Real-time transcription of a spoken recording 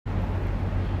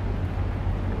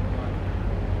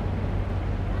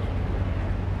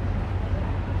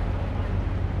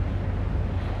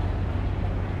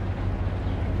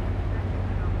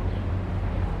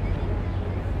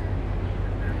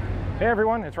Hey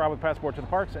everyone, it's Rob with Passport to the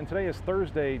Parks, and today is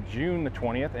Thursday, June the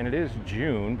 20th, and it is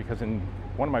June because in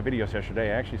one of my videos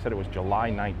yesterday I actually said it was July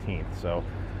 19th, so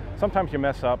sometimes you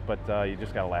mess up, but you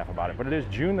just gotta laugh about it. But it is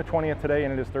June the 20th today,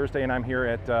 and it is Thursday, and I'm here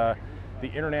at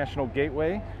the International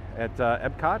Gateway at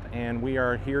Epcot, and we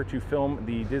are here to film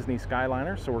the Disney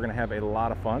Skyliner, so we're gonna have a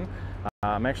lot of fun.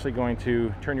 I'm actually going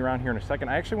to turn you around here in a second.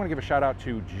 I actually want to give a shout out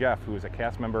to Jeff, who is a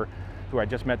cast member who I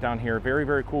just met down here. Very,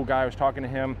 very cool guy. I was talking to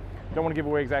him. Don't want to give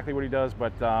away exactly what he does,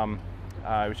 but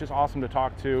it was just awesome to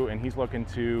talk to, and he's looking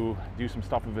to do some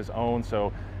stuff of his own,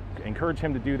 so encourage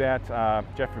him to do that.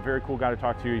 Jeff, a very cool guy to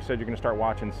talk to. You said you're going to start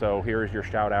watching, so here is your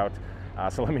shout out.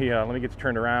 So let me get you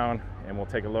turned around, and we'll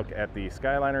take a look at the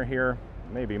Skyliner here.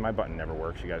 Maybe my button never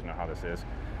works. You guys know how this is.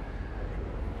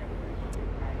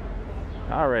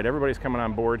 All right, everybody's coming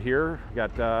on board here. We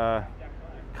got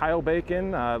Kyle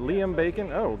Bacon, Liam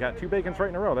Bacon. Oh, we got two Bacons right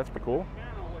in a row. That's pretty cool.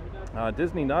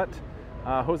 Disney Nut,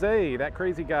 Jose, that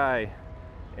crazy guy,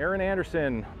 Aaron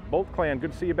Anderson, Bolt Clan,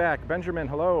 good to see you back. Benjamin,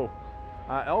 hello.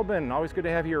 Elbin, always good to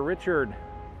have you here. Richard,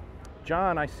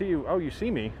 John, I see you. Oh, you see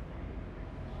me?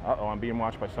 Uh-oh, I'm being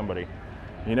watched by somebody.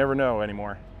 You never know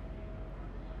anymore.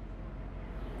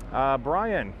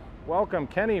 Brian, welcome.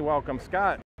 Kenny, welcome.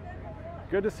 Scott,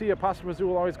 good to see you. Pasta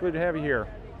Mazul, always good to have you here.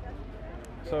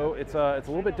 So it's a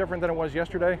little bit different than it was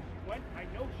yesterday. I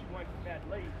know she went to bed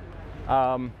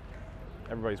late.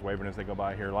 Everybody's waving as they go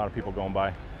by here. A lot of people going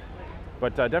by.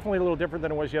 But definitely a little different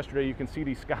than it was yesterday. You can see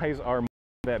these skies are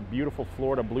that beautiful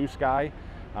Florida blue sky.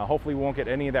 Hopefully we won't get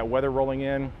any of that weather rolling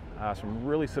in. Some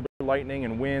really severe lightning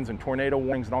and winds and tornado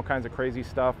warnings and all kinds of crazy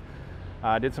stuff.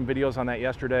 I did some videos on that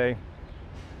yesterday.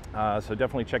 So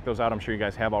definitely check those out. I'm sure you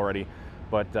guys have already.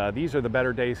 But these are the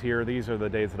better days here. These are the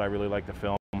days that I really like to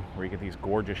film, where you get these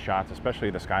gorgeous shots, especially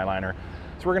the Skyliner.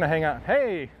 So we're gonna hang out.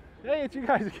 Hey, it's you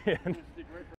guys again.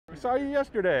 I saw you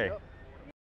yesterday. Yep.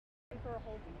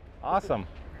 Awesome.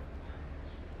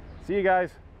 See you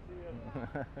guys. See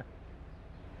ya.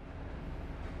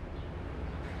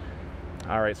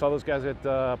 All right, saw those guys at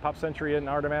Pop Century and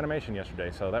Art of Animation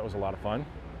yesterday, so that was a lot of fun.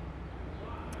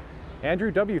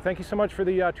 Andrew W., thank you so much for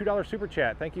the $2 super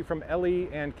chat. Thank you from Ellie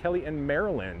and Kelly in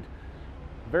Maryland.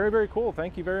 Very, very cool.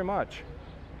 Thank you very much.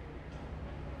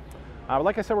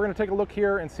 Like I said, we're going to take a look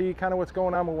here and see kind of what's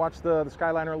going on. We'll watch the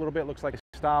Skyliner a little bit. Looks like it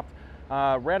stopped.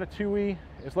 Ratatouille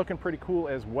is looking pretty cool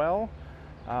as well.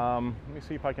 Let me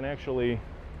see if I can actually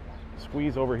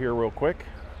squeeze over here real quick.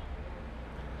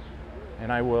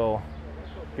 And I will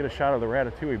get a shot of the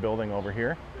Ratatouille building over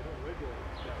here.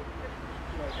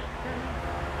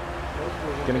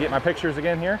 Gonna get my pictures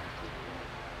again here.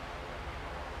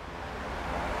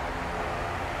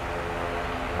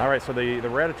 All right, so the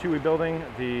Ratatouille building,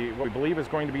 what we believe is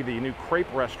going to be the new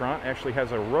crepe restaurant, actually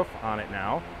has a roof on it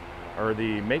now, or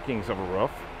the makings of a roof.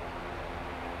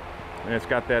 And it's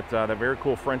got that very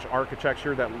cool French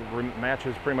architecture that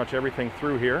matches pretty much everything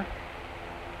through here.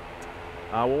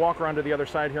 We'll walk around to the other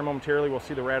side here momentarily. We'll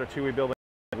see the Ratatouille building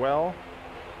as well.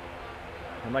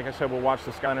 And like I said, we'll watch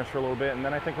the Skyliner for a little bit, and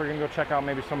then I think we're gonna go check out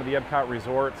maybe some of the Epcot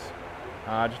resorts.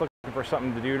 Just looking for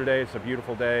something to do today. It's a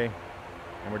beautiful day,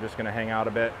 and we're just gonna hang out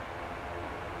a bit.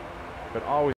 But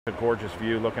always a gorgeous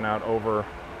view looking out over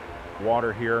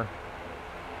water here.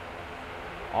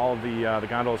 All of the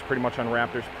gondolas pretty much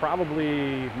unwrapped. There's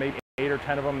probably maybe 8 or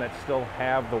 10 of them that still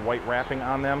have the white wrapping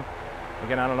on them.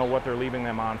 Again, I don't know what they're leaving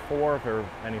them on for, if there's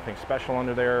anything special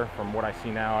under there. From what I see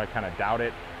now, I kind of doubt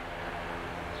it.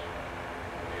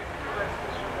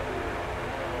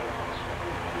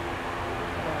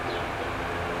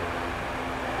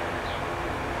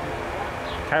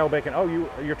 Kyle Bacon, oh,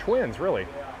 you're twins, really?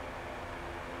 Yeah.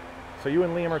 So you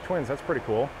and Liam are twins, that's pretty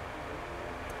cool.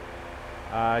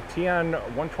 Tian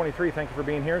 123, thank you for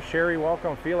being here. Sherry,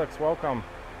 welcome. Felix, welcome.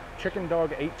 Chicken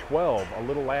Dog 812, a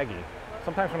little laggy.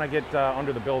 Sometimes when I get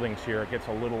under the buildings here, it gets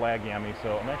a little laggy on me,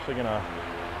 so I'm actually gonna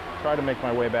try to make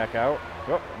my way back out.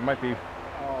 Oh, it might be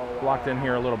blocked in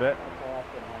here a little bit.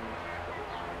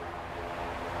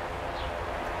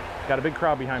 Got a big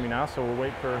crowd behind me now, so we'll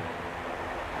wait for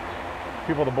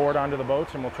people to board onto the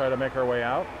boats, and we'll try to make our way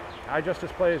out. iJustice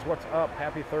Plays, what's up?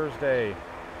 Happy Thursday. Yeah.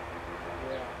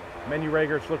 Menu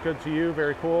Ragers, look good to you.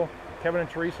 Very cool. Kevin and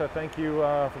Teresa, thank you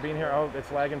for being here. Oh,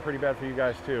 it's lagging pretty bad for you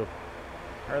guys too.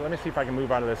 All right, let me see if I can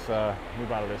move out of this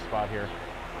spot here.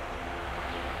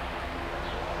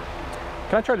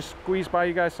 Can I try to squeeze by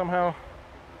you guys somehow?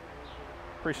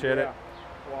 Appreciate it.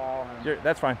 Wow.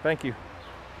 That's fine. Thank you.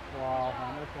 Wow,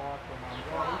 man, that's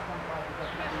awesome.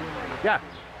 Yeah.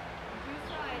 Did you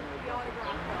sign the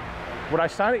autograph? Would I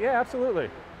sign it? Yeah, absolutely.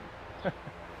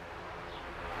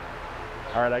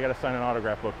 All right, I got to sign an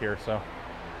autograph book here, so.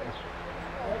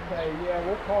 Okay, yeah,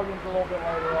 we'll call you a little bit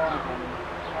later on, honey.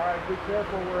 All right, be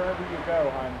careful wherever you go,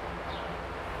 honey.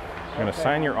 I'm going to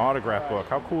sign your autograph book.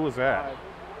 How cool is that?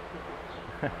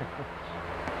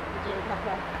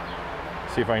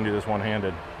 See if I can do this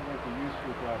one-handed.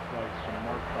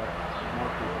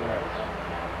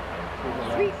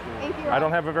 Sweet, thank you. I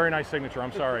don't have a very nice signature,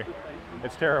 I'm sorry.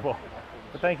 It's terrible.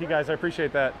 But thank you guys, I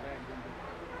appreciate that.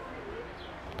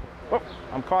 Oh,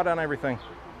 I'm caught on everything.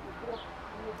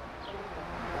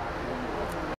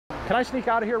 Can I sneak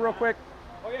out of here real quick?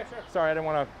 Oh, yeah, sure. Sorry, I didn't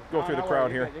want to go through the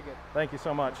crowd here. You're good. Thank you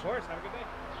so much. Of course, have a good day.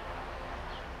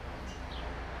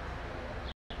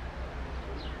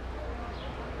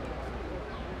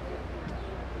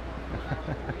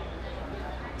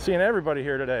 Seeing everybody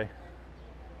here today.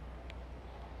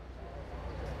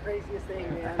 Craziest thing,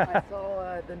 man. I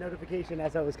saw the notification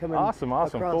as I was coming Awesome,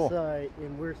 across, cool.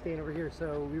 and we're staying over here,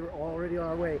 so we were already on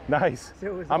our way. Nice. So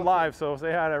it was I'm awesome. live, so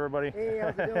say hi to everybody. Hey,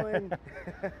 how's it going?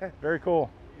 Very cool.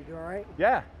 You doing all right?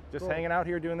 Yeah, just Cool. hanging out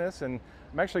here doing this, and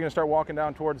I'm actually going to start walking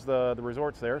down towards the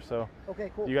resorts there. So,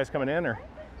 Okay, cool. you guys coming in or?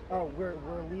 Oh, we're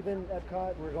leaving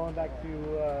Epcot. We're going back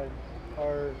to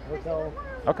our hotel.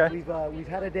 Okay, We've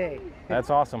had a day. that's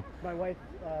awesome. My wife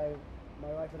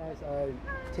and I's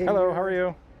 10 Hello, year, how are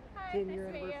you? 10-year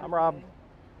anniversary. I'm Rob. today.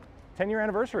 10-year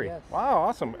anniversary. Yes. Wow,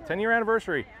 awesome. 10-year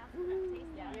anniversary.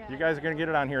 You guys are going to get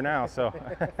it on here now. So,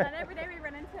 And every day we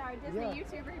run into our Disney Yeah.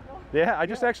 YouTube people. yeah, I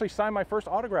just actually signed my first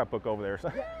autograph book over there.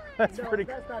 So that's No, pretty.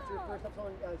 that's not your first. I'm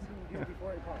telling you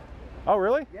before in car. Oh,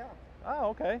 really? Yeah,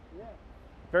 Oh, okay. yeah.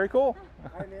 Very cool.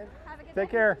 All right, man. Have a good Take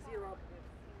day. care. See you, Rob.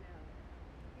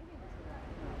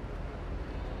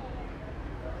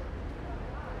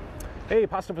 Hey,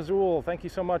 Pasta Fazul, thank you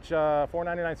so much.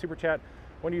 $4.99 super chat.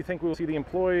 When do you think we will see the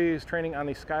employees training on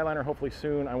the Skyliner? Hopefully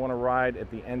soon. I want to ride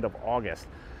at the end of August.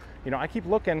 You know, I keep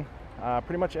looking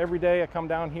pretty much every day. I come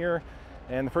down here,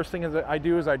 and the first thing that I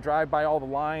do is I drive by all the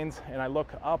lines and I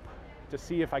look up to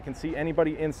see if I can see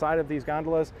anybody inside of these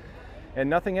gondolas, and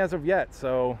nothing as of yet.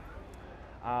 So,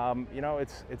 you know,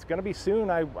 it's going to be soon.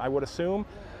 I would assume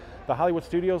the Hollywood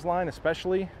Studios line,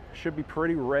 especially, should be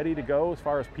pretty ready to go as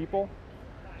far as people.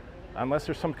 Unless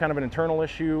there's some kind of an internal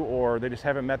issue or they just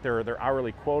haven't met their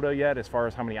hourly quota yet as far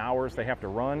as how many hours they have to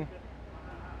run.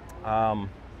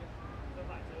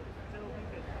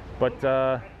 But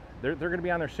they're going to be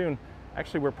on there soon.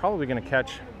 Actually, we're probably going to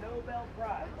catch,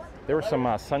 there was some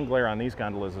sun glare on these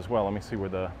gondolas as well. Let me see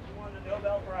where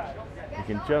you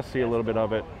can just see a little bit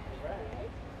of it.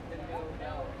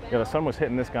 Yeah, the sun was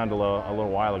hitting this gondola a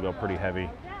little while ago pretty heavy.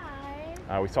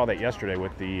 We saw that yesterday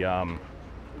with the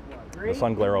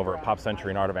sun glare over at Pop Century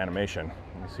and Art of Animation.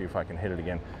 Let me see if I can hit it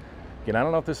again. Again, I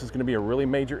don't know if this is going to be a really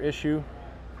major issue.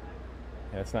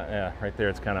 Yeah, it's not, yeah, right there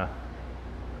it's kind of,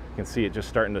 you can see it just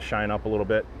starting to shine up a little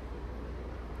bit.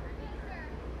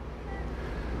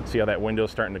 See how that window's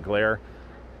starting to glare?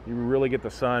 You really get the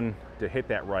sun to hit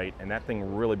that right, and that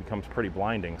thing really becomes pretty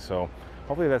blinding. So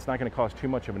hopefully that's not going to cause too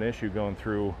much of an issue going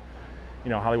through,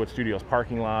 you know, Hollywood Studios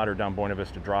parking lot or down Buena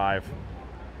Vista Drive.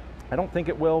 I don't think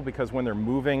it will, because when they're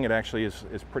moving, it actually is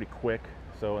pretty quick.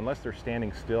 So unless they're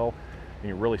standing still and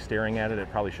you're really staring at it,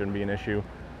 it probably shouldn't be an issue.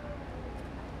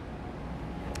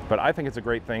 But I think it's a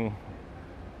great thing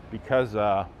because, you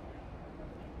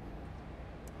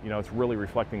know, it's really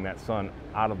reflecting that sun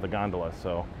out of the gondola.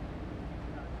 So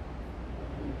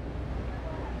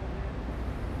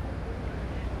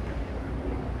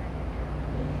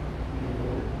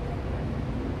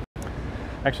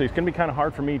actually, it's going to be kind of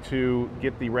hard for me to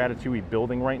get the Ratatouille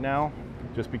building right now,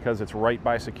 just because it's right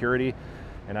by security,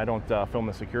 and I don't film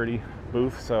the security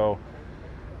booth. So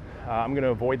I'm going to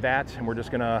avoid that, and we're just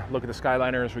going to look at the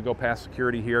Skyliner as we go past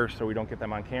security here, so we don't get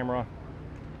them on camera.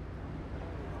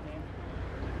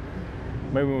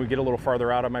 Maybe when we get a little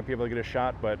farther out, I might be able to get a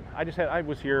shot. But I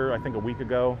was here, I think, a week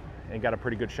ago, and got a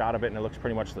pretty good shot of it, and it looks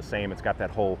pretty much the same. It's got that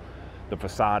whole, the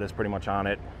facade is pretty much on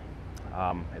it.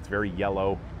 It's very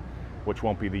yellow, which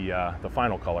won't be the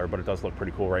final color, but it does look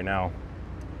pretty cool right now.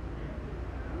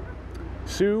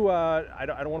 Sue, I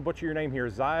don't want to butcher your name here,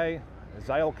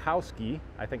 Zylkowski,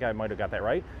 I think I might have got that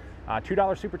right.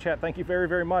 $2 super chat, thank you very,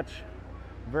 very much.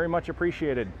 Very much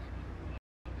appreciated.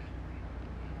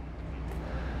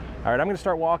 All right, I'm gonna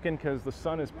start walking because the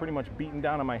sun is pretty much beating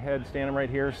down on my head standing right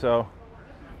here, so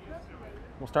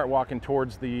we'll start walking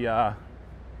towards the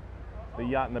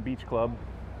Yacht and the Beach Club.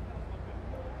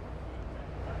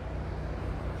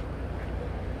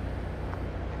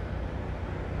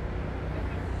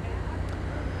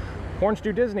 Orange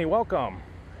to Disney, welcome.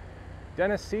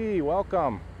 Dennis C,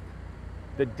 welcome.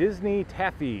 The Disney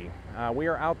Taffy. We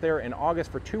are out there in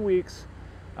August for 2 weeks.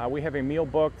 We have a meal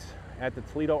booked at the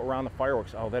Toledo around the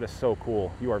fireworks. Oh, that is so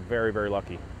cool. You are very, very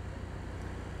lucky.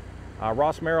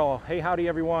 Ross Merrill, hey, howdy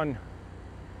everyone.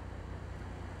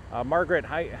 Margaret,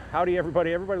 hi, howdy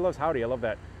everybody. Everybody loves howdy. I love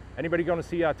that. Anybody going to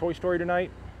see Toy Story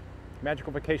tonight?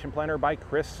 Magical Vacation Planner by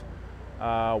Chris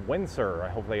Windsor.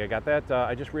 Hopefully I got that.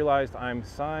 I just realized I'm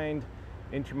signed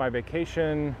into my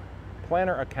vacation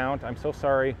planner account. I'm so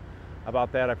sorry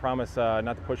about that. I promise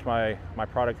not to push my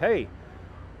product. Hey,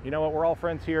 you know what? We're all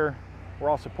friends here. We're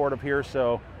all supportive here.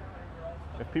 So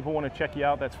if people want to check you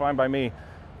out, that's fine by me.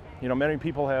 You know, many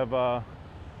people have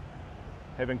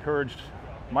encouraged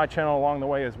my channel along the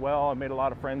way as well. I've made a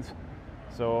lot of friends,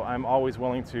 so I'm always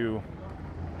willing to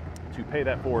pay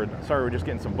that forward. Sorry, we're just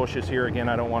getting some bushes here again.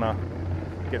 I don't want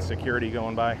to get security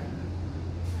going by.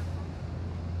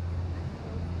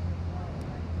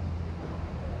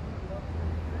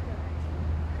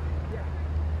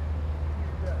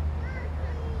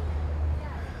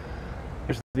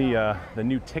 Here's the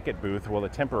new ticket booth, well, the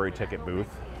temporary ticket booth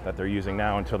that they're using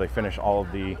now until they finish all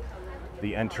of the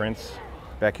entrance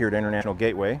back here at International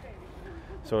Gateway.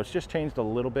 So it's just changed a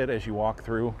little bit as you walk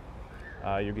through.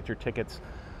 You get your tickets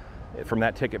from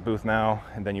that ticket booth now,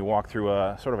 and then you walk through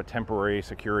a sort of a temporary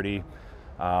security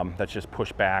that's just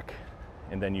pushed back,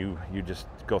 and then you just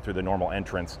go through the normal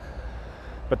entrance.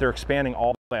 But they're expanding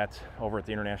all that over at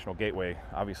the International Gateway,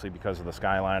 obviously because of the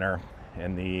Skyliner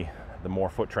and the more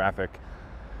foot traffic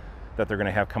that they're going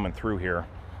to have coming through here.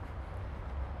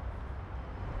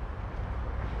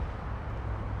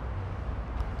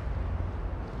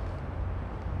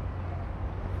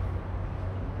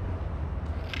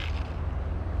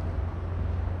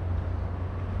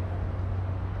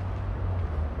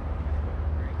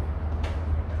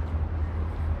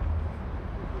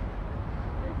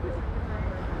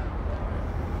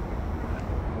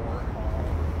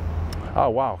 Oh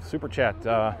wow, super chat.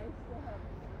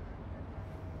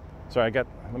 Sorry,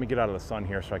 let me get out of the sun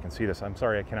here so I can see this. I'm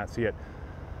sorry, I cannot see it.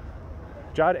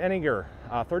 Jod Enninger,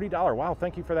 $30. Wow,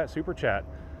 thank you for that super chat.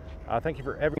 Thank you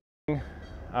for everything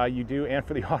you do and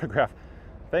for the autograph.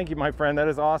 Thank you, my friend. That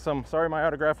is awesome. Sorry, my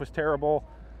autograph was terrible.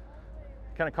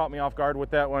 Kind of caught me off guard with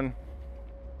that one.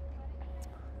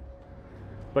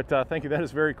 But thank you. That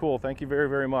is very cool. Thank you very,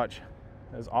 very much.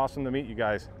 It was awesome to meet you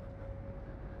guys.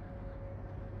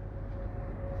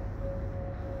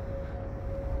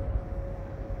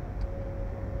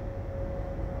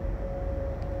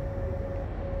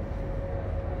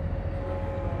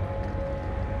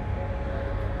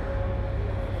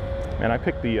 And I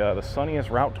picked the sunniest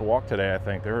route to walk today, I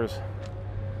think. There's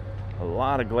a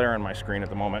lot of glare on my screen at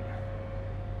the moment.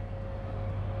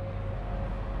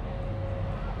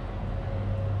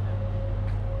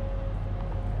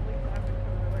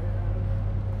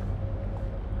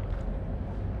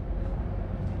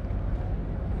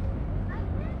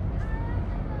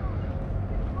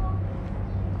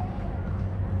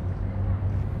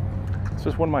 This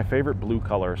is one of my favorite blue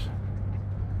colors.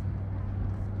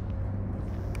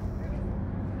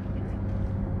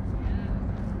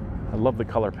 I love the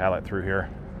color palette through here.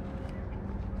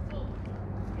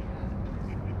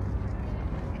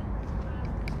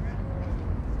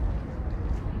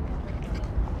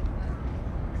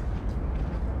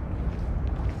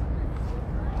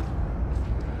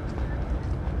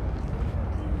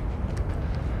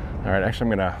 All right,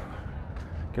 actually I'm gonna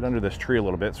get under this tree a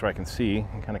little bit so I can see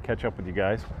and kind of catch up with you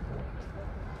guys.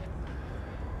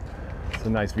 It's a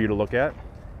nice view to look at.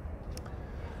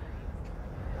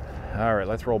 All right,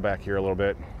 let's roll back here a little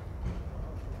bit.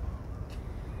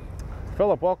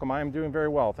 Philip, welcome. I am doing very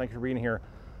well. Thank you for being here.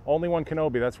 Only One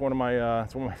Kenobi. That's one of my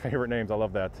favorite names. I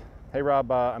love that. Hey,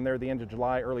 Rob. I'm there at the end of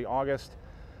July, early August.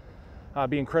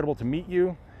 Be incredible to meet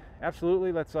you.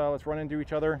 Absolutely. Let's run into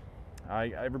each other.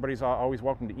 Everybody's always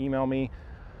welcome to email me.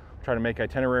 Try to make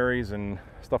itineraries and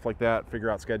stuff like that.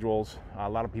 Figure out schedules. A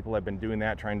lot of people have been doing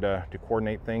that, trying to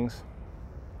coordinate things.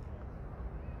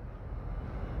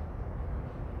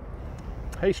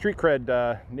 Hey, Street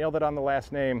Cred, nailed it on the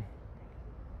last name.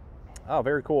 Oh,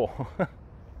 very cool.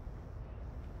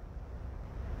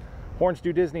 Horns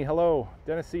Do Disney, hello.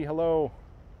 Dennis C, hello.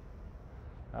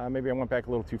 Maybe I went back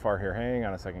a little too far here. Hang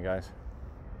on a second, guys.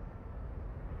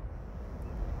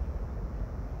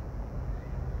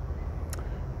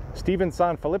 Steven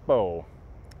Sanfilippo,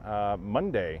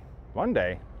 Monday.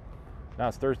 Monday? No,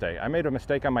 it's Thursday. I made a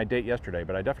mistake on my date yesterday,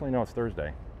 but I definitely know it's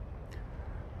Thursday.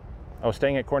 Oh,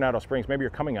 staying at Coronado Springs. Maybe you're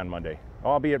coming on Monday.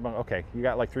 Oh, I'll be at, okay, you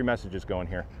got like 3 messages going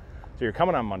here. So you're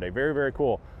coming on Monday. Very, very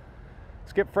cool.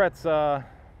 Skip Fretz,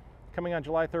 coming on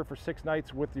July 3rd for 6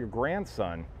 nights with your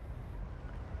grandson.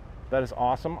 That is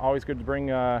awesome. Always good to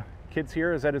bring kids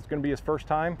here. Is that it's going to be his first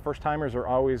time? First timers are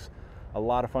always a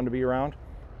lot of fun to be around.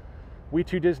 We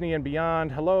Too Disney and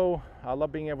Beyond. Hello. I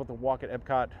love being able to walk at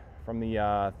Epcot from the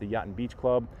Yacht and Beach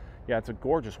Club. Yeah, it's a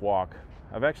gorgeous walk.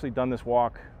 I've actually done this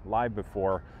walk live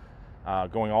before,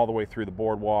 going all the way through the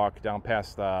boardwalk, down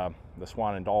past the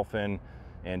Swan and Dolphin,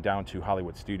 and down to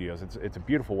Hollywood Studios. It's a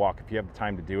beautiful walk if you have the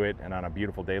time to do it, and on a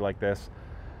beautiful day like this,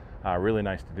 really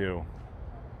nice to do.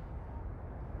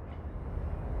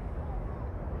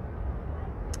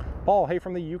 Paul, hey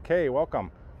from the UK,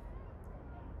 welcome.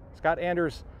 Scott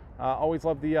Anders, always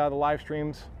love the live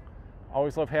streams.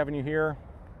 Always love having you here.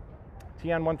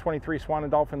 TN 123 Swan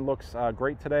and Dolphin looks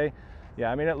great today.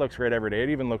 Yeah, I mean, it looks great every day. It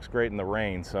even looks great in the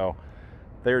rain. So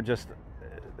they're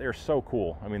so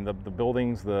cool. I mean, the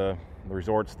buildings, the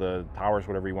resorts, the towers,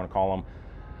 whatever you want to call them,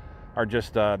 are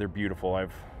just, they're beautiful.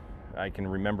 I can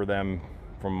remember them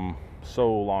from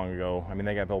so long ago. I mean,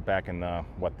 they got built back in the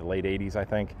late 80s, I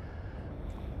think.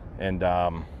 And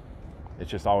it's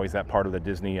just always that part of the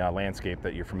Disney landscape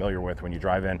that you're familiar with when you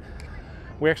drive in.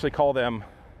 We actually call them,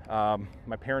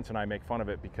 my parents and I make fun of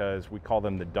it because we call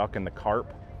them the duck and the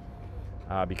carp,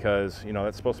 because, you know,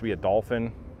 that's supposed to be a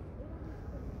dolphin,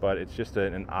 but it's just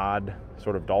an odd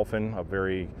sort of dolphin, a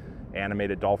very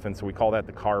animated dolphin. So we call that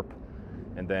the carp.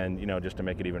 And then, you know, just to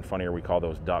make it even funnier, we call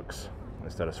those ducks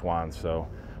instead of swans. So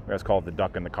we always call it the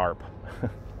duck and the carp.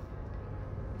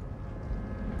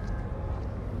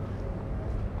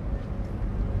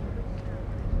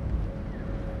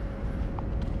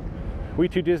 We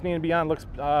Too Disney and Beyond looks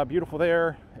beautiful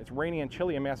there. It's rainy and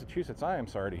chilly in Massachusetts. I am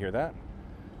sorry to hear that.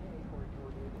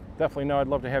 Definitely know I'd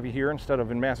love to have you here instead of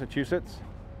in Massachusetts.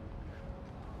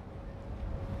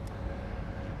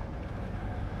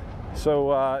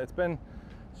 So it's been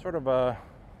sort of a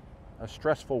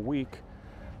stressful week.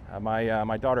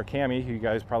 My daughter Cammie, who you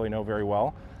guys probably know very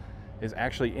well, is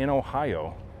actually in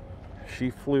Ohio. She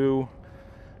flew,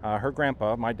 her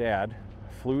grandpa, my dad,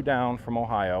 flew down from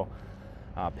Ohio,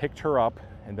 picked her up,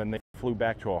 and then they flew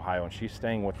back to Ohio, and she's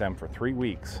staying with them for 3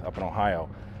 weeks up in Ohio.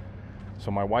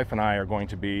 So my wife and I are going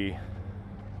to be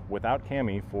without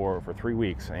Cammie for 3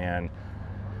 weeks, and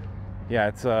yeah,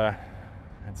 it's a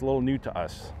little new to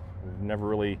us. We've never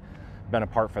really been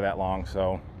apart for that long,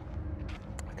 so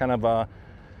kind of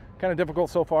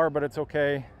difficult so far, but it's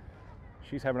okay.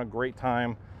 She's having a great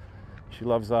time. She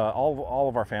loves all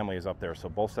of our family is up there, so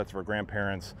both sets of her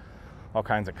grandparents, all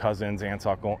kinds of cousins, aunts,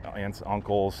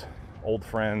 uncles, old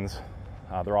friends,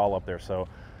 they're all up there, so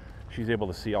she's able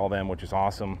to see all them, which is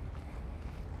awesome.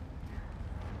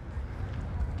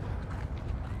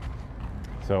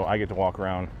 So I get to walk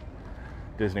around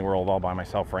Disney World all by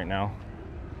myself right now.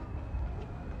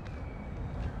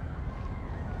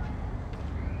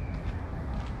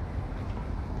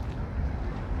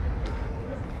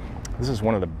 This is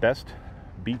one of the best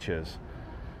beaches,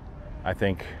 I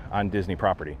think, on Disney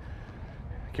property.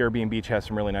 Caribbean Beach has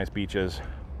some really nice beaches,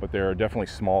 but they're definitely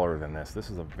smaller than this. This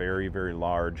is a very, very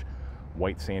large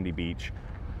white sandy beach.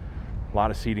 A lot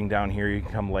of seating down here. You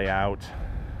can come lay out.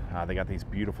 They got these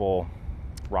beautiful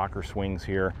rocker swings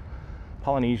here.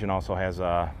 Polynesian also has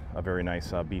a very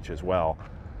nice beach as well.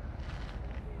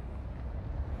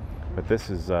 But this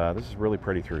is really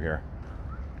pretty through here.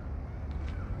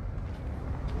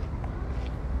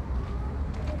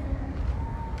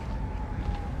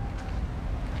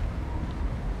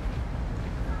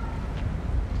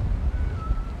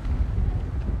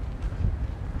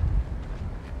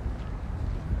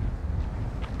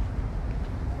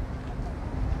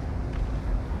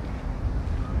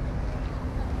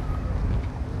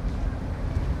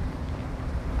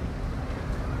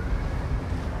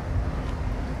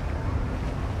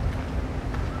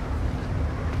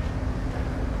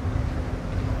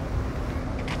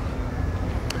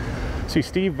 See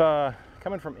Steve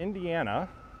coming from Indiana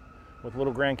with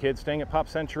little grandkids, staying at Pop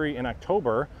Century in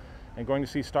October and going to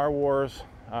see Star Wars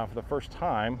for the first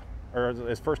time, or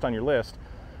as first on your list.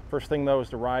 First thing though is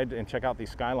to ride and check out the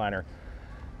Skyliner.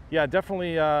 Yeah,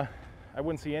 definitely I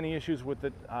wouldn't see any issues with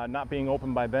it not being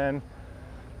open by then.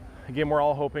 Again, we're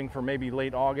all hoping for maybe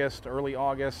late August, early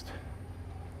August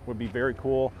would be very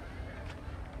cool.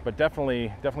 But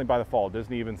definitely by the fall.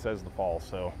 Disney even says the fall,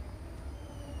 so.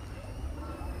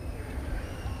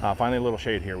 Finally a little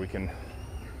shade here. We can.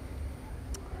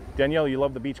 Danielle, you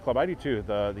love the beach club. I do too.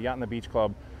 The Yacht and the Beach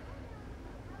Club,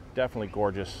 definitely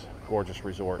gorgeous, gorgeous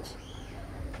resorts.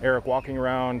 Eric, walking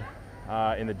around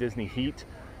in the Disney heat.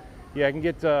 Yeah, I can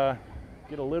get a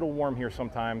little warm here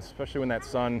sometimes, especially when that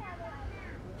sun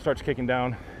starts kicking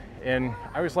down. And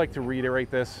I always like to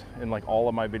reiterate this in like all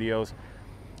of my videos.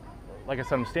 Like I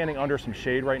said, I'm standing under some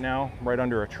shade right now, right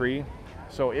under a tree.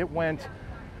 So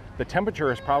the temperature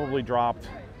has probably dropped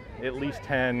at least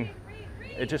 10,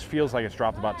 it just feels like it's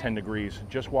dropped about 10 degrees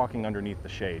just walking underneath the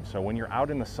shade. So when you're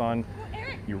out in the sun,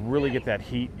 you really get that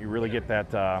heat, you really get that,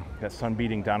 that sun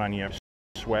beating down on you,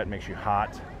 sweat, makes you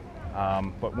hot.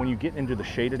 But when you get into the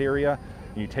shaded area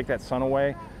and you take that sun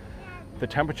away, the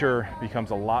temperature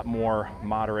becomes a lot more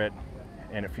moderate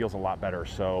and it feels a lot better.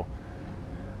 So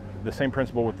the same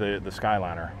principle with the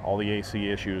Skyliner, all the AC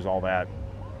issues, all that,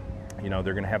 you know,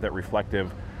 they're going to have that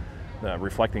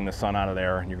reflecting the sun out of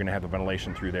there, and you're going to have the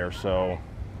ventilation through there. So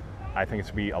I think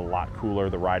it's going to be a lot cooler.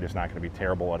 The ride is not going to be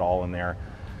terrible at all in there,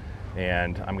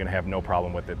 and I'm going to have no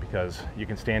problem with it because you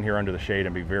can stand here under the shade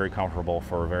and be very comfortable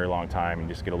for a very long time and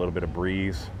just get a little bit of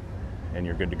breeze and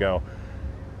you're good to go.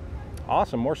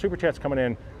 Awesome. More super chats coming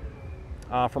in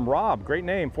from Rob. Great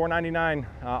name, $4.99.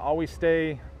 Always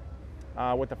stay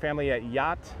with the family at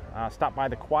Yacht. Stop by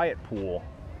the quiet pool.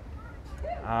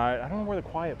 I don't know where the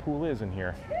quiet pool is in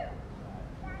here.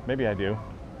 Maybe I do.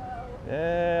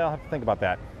 I'll have to think about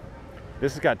that.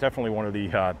 This has got definitely one of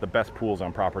the best pools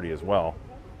on property as well.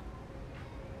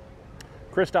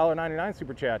 Chris, $1.99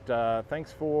 super chat.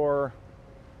 Thanks for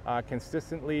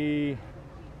consistently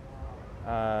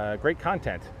great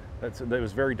content. That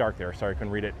was very dark there. Sorry, I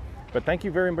couldn't read it. But thank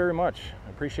you very, very much. I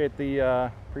appreciate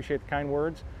the kind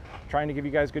words. Trying to give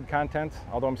you guys good content.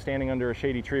 Although I'm standing under a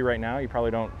shady tree right now, you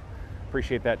probably don't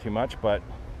appreciate that too much. But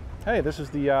hey, this is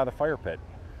the fire pit.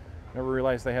 Never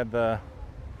realized they had the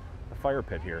fire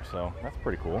pit here, so that's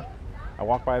pretty cool. I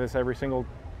walk by this every single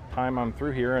time I'm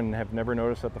through here and have never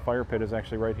noticed that the fire pit is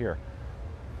actually right here.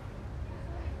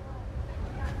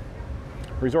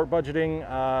 Resort budgeting,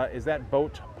 is that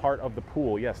boat part of the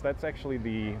pool? Yes, that's actually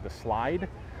the slide.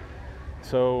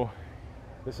 So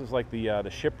this is like the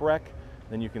shipwreck.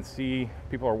 Then you can see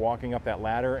people are walking up that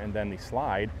ladder, and then the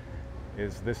slide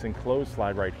is this enclosed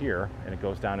slide right here, and it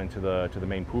goes down into the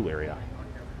main pool area.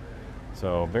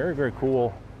 So very, very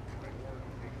cool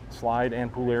slide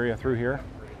and pool area through here.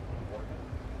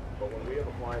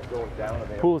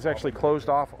 Pool is actually closed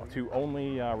off to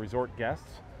only resort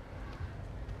guests.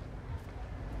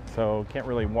 So can't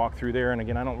really walk through there. And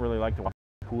again, I don't really like to walk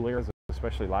pool areas,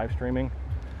 especially live streaming,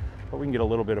 but we can get a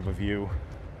little bit of a view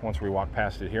once we walk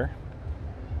past it here.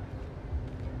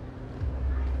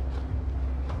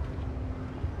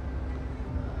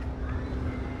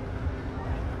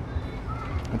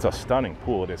 It's a stunning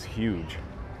pool. It is huge.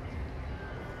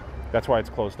 That's why it's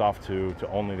closed off to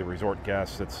only the resort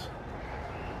guests. It's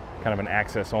kind of an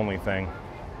access only thing.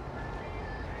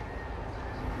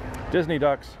 Disney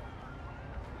ducks.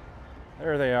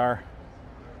 There they are.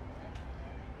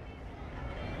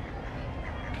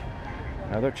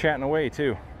 Now they're chatting away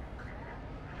too.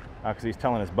 Because he's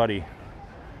telling his buddy, you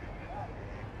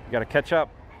gotta catch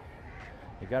up.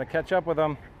 You gotta catch up with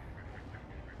them.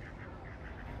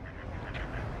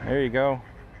 There you go.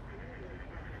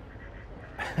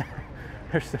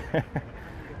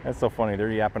 That's so funny.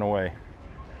 They're yapping away.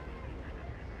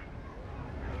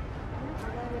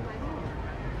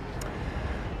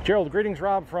 Gerald, greetings,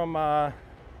 Rob from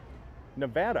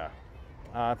Nevada.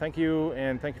 Thank you,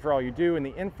 and thank you for all you do. And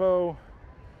the info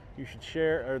you should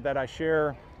share, or that I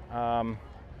share, I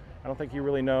don't think you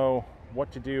really know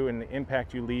what to do and the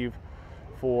impact you leave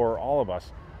for all of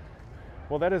us.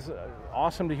 Well, that is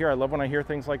awesome to hear. I love when I hear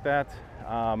things like that.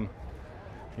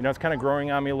 You know, it's kind of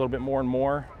growing on me a little bit more and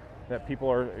more that people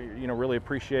are, you know, really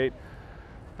appreciate,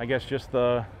 I guess, just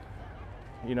the,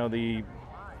 you know, the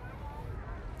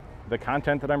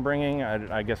content that I'm bringing,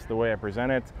 I guess the way I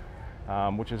present it,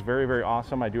 which is very, very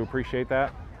awesome. I do appreciate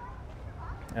that.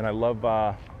 And I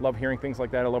love hearing things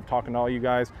like that. I love talking to all you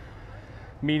guys,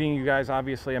 meeting you guys.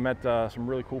 Obviously, I met some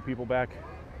really cool people back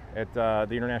at the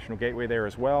International Gateway there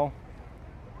as well.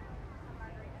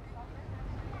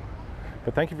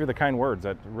 But thank you for the kind words.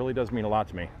 That really does mean a lot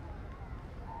to me.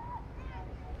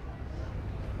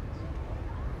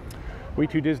 We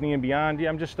Too Disney and Beyond. Yeah,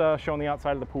 I'm just showing the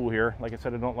outside of the pool here. Like I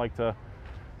said, I don't like to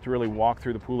really walk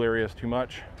through the pool areas too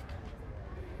much.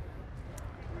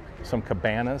 Some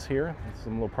cabanas here,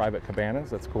 some little private cabanas.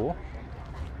 That's cool.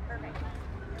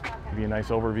 Give you a nice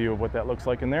overview of what that looks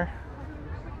like in there.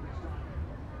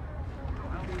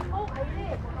 Oh, I did. I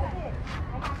haven't left it.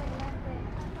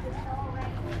 It's all right.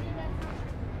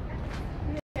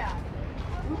 Yeah.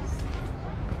 Oops.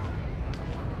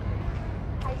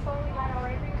 I totally got all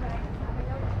right for you, but I haven't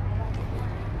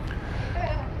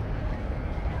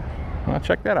noticed. Well,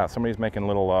 check that out. Somebody's making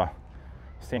little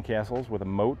sand castles with a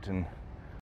moat, and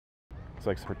it's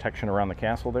like some protection around the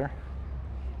castle there.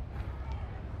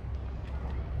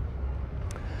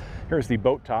 Here's the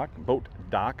boat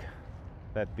dock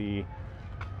that the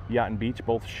Yacht and Beach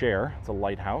both share. It's a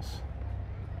lighthouse.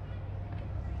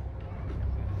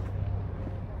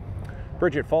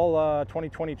 Bridget, fall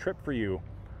 2020 trip for you.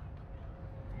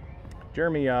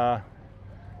 Jeremy,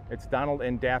 it's Donald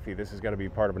and Daffy. This has got to be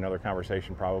part of another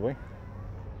conversation probably.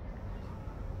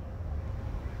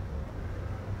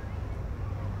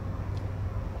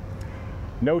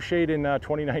 No shade in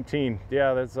 2019.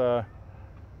 Yeah, that's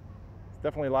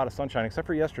definitely a lot of sunshine, except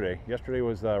for yesterday. Yesterday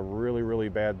was really, really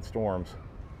bad storms.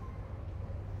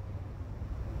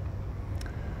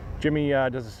 Jimmy,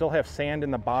 does it still have sand in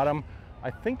the bottom? I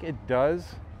think it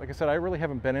does. Like I said, I really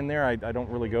haven't been in there. I don't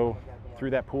really go through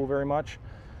that pool very much,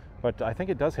 but I think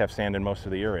it does have sand in most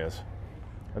of the areas.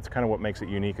 That's kind of what makes it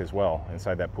unique as well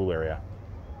inside that pool area.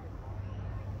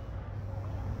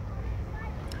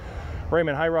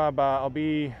 Raymond, hi Rob, I'll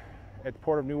be at the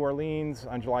Port of New Orleans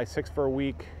on July 6th for a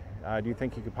week. Do you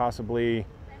think you could possibly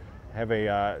have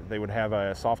they would have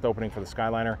a soft opening for the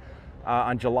Skyliner?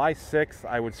 On July 6th,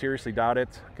 I would seriously doubt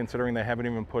it, considering they haven't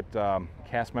even put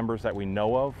cast members that we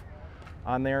know of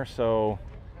on there. So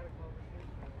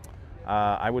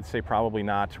I would say probably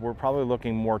not. We're probably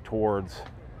looking more towards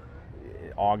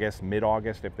August,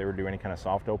 mid-August, if they were to do any kind of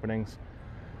soft openings,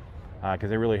 because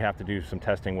they really have to do some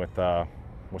testing with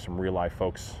some real life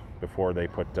folks before they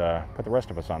put the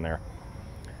rest of us on there.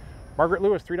 Margaret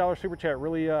Lewis, $3 super chat.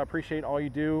 Really appreciate all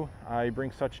you do. You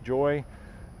bring such joy.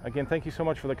 Again, thank you so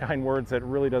much for the kind words. That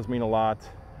really does mean a lot.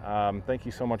 Thank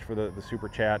you so much for the super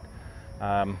chat.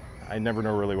 I never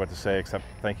know really what to say except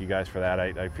thank you guys for that.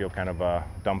 I feel kind of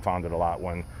dumbfounded a lot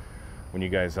when you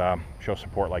guys show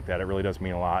support like that. It really does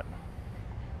mean a lot.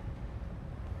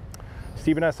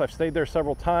 Stephen S., I've stayed there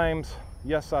several times.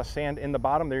 Yes, sand in the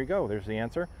bottom. There you go. There's the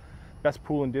answer. Best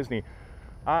pool in Disney.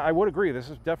 I would agree. This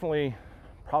is definitely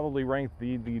probably ranked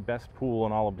the best pool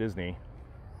in all of Disney,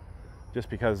 just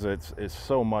because it's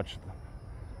so much.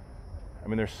 I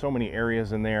mean, there's so many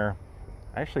areas in there.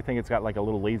 I actually think it's got like a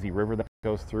little lazy river that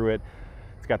goes through it.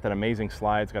 It's got that amazing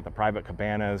slide. It's got the private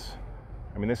cabanas.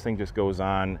 I mean, this thing just goes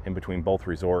on in between both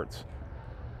resorts.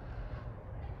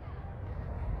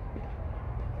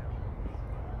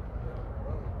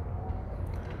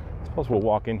 I suppose we'll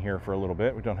walk in here for a little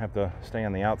bit. We don't have to stay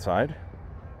on the outside.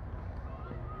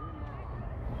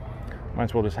 Might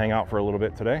as well just hang out for a little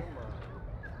bit today.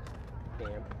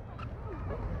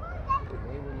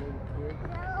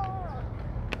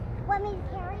 Want me to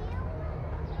carry you?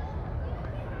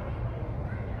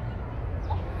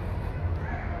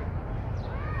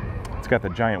 It's got the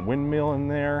giant windmill in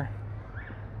there.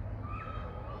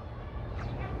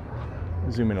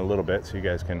 Zoom in a little bit so you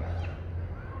guys can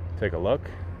take a look.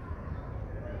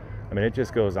 I mean, it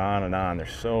just goes on and on.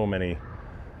 There's so many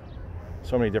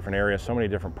different areas, so many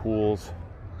different pools.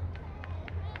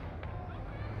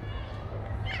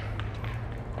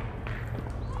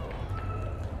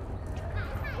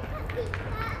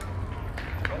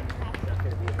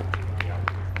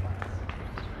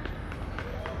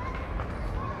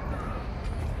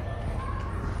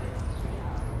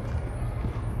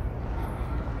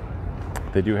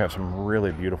 They do have some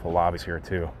really beautiful lobbies here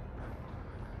too.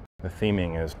 The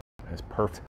theming is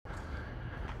perfect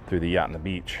through the yacht and the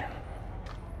beach.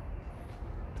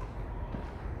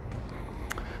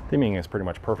 Theming is pretty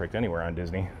much perfect anywhere on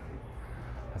Disney.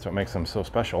 That's what makes them so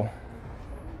special.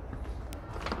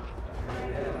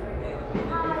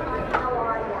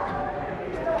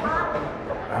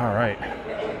 All right.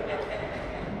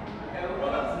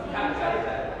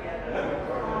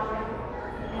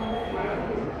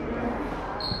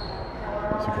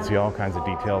 So you can see all kinds of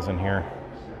details in here.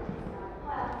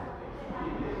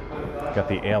 Got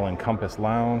the Ale and Compass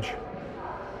Lounge.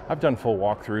 I've done full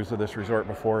walkthroughs of this resort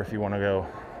before if you want to go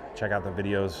check out the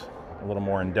videos a little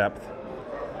more in depth.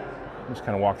 Just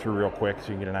kind of walk through real quick so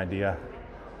you can get an idea.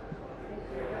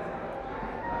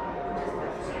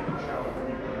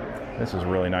 This is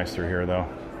really nice through here though.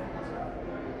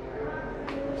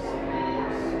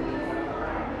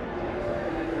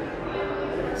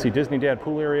 See, Disney Dad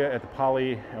pool area at the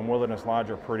Poly and Wilderness Lodge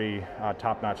are pretty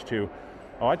top-notch too.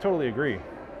 Oh, I totally agree.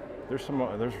 There's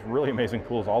really amazing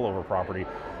pools all over property.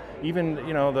 Even,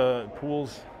 you know, the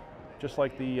pools, just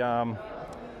like the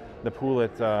pool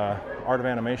at Art of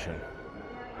Animation,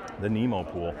 the Nemo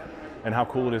pool, and how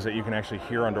cool it is that you can actually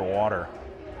hear underwater.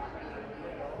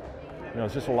 You know,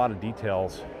 it's just a lot of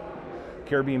details.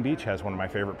 Caribbean Beach has one of my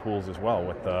favorite pools as well,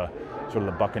 with the sort of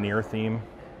the Buccaneer theme.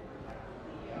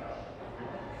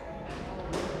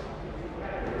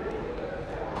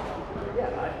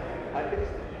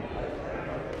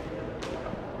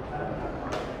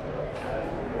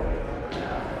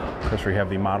 Of course, we have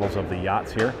the models of the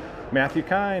yachts here. Matthew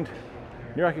Kind,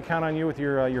 knew I could count on you with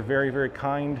your very, very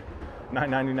kind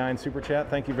 $9.99 super chat.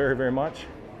 Thank you very, very much.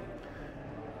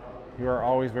 You are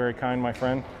always very kind, my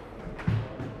friend.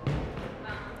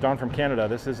 Dawn from Canada.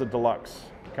 This is a deluxe.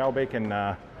 Cow bacon,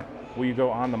 will you go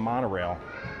on the monorail?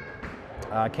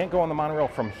 I can't go on the monorail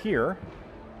from here,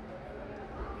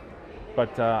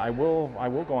 but I will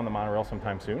go on the monorail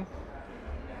sometime soon.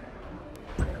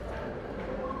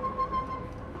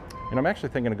 And I'm actually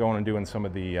thinking of going and doing some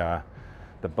of the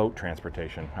boat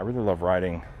transportation. I really love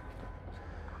riding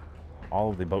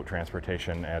all of the boat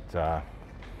transportation at,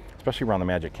 especially around the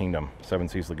Magic Kingdom, Seven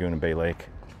Seas Lagoon and Bay Lake.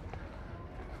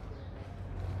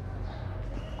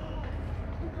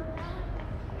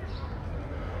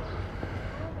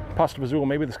 Pasta Vazul,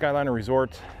 maybe the Skyliner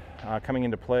Resort coming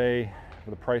into play,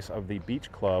 the price of the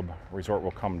Beach Club Resort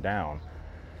will come down.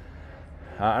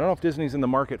 I don't know if Disney's in the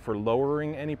market for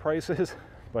lowering any prices,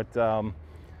 but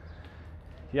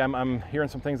yeah, I'm hearing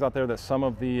some things out there that some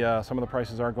of the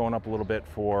prices are going up a little bit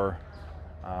for.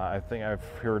 I think I've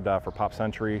heard for Pop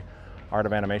Century, Art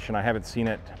of Animation. I haven't seen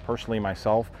it personally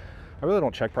myself. I really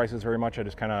don't check prices very much. I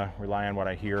just kind of rely on what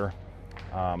I hear.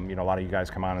 You know, a lot of you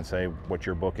guys come on and say what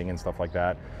you're booking and stuff like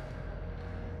that.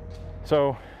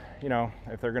 So, you know,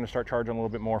 if they're going to start charging a little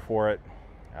bit more for it,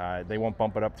 they won't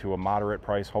bump it up to a moderate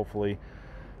price, hopefully,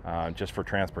 just for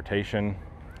transportation.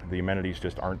 The amenities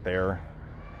just aren't there,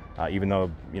 even though,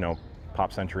 you know,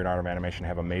 Pop Century and Art of Animation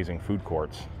have amazing food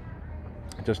courts.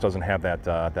 It just doesn't have that,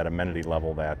 that amenity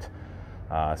level that,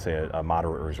 say, a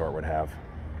moderate resort would have.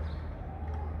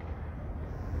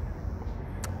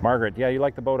 Margaret, yeah, you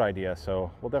like the boat idea,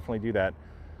 so we'll definitely do that.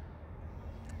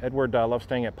 Edward loves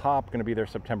staying at Pop, going to be there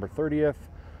September 30th.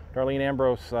 Darlene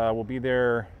Ambrose will be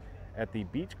there at the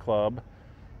Beach Club.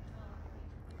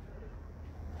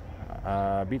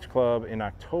 Beach Club in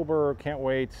October. Can't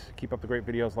wait. Keep up the great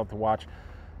videos. Love to watch.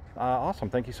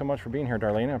 Awesome. Thank you so much for being here,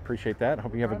 Darlene. I appreciate that.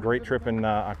 Hope you have a great trip in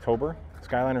October.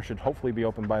 Skyliner should hopefully be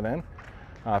open by then.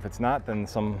 If it's not, then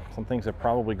some things have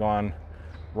probably gone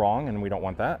wrong, and we don't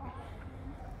want that.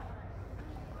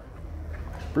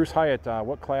 Bruce Hyatt,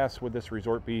 what class would this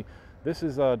resort be? This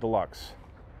is deluxe.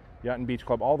 Yacht and Beach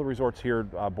Club. All the resorts here,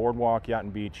 Boardwalk, Yacht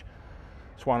and Beach,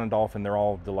 Swan and Dolphin, they're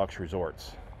all deluxe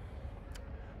resorts.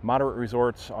 Moderate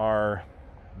resorts are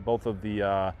both of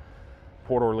the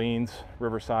Port Orleans,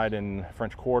 Riverside, and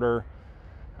French Quarter,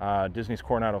 Disney's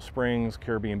Coronado Springs,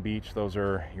 Caribbean Beach. Those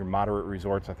are your moderate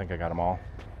resorts. I think I got them all.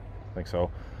 I think so.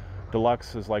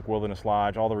 Deluxe is like Wilderness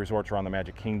Lodge. All the resorts around the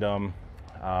Magic Kingdom.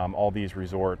 All these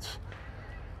resorts.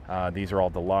 These are all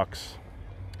deluxe.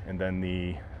 And then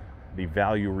the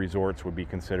value resorts would be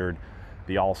considered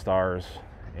the All-Stars,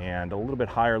 and a little bit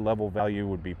higher level value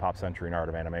would be Pop Century and Art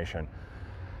of Animation.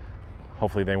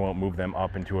 Hopefully they won't move them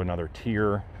up into another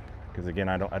tier, because again,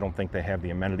 I don't think they have the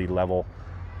amenity level.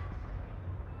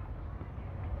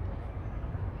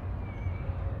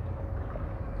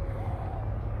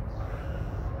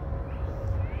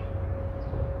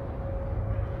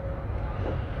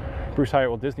 Bruce Hyatt,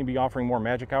 will Disney be offering more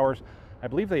magic hours? I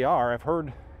believe they are. I've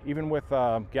heard even with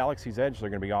Galaxy's Edge, they're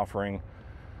going to be offering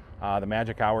the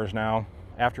magic hours now.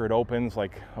 After it opens,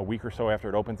 like a week or so after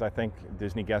it opens, I think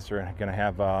Disney guests are going to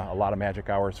have a lot of magic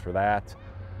hours for that.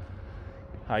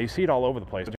 You see it all over the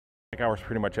place. Magic hours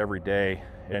pretty much every day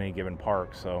at any given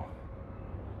park, so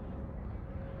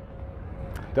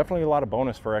definitely a lot of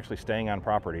bonus for actually staying on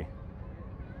property.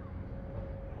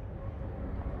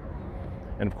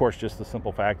 And of course, just the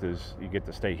simple fact is you get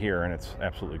to stay here and it's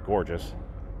absolutely gorgeous.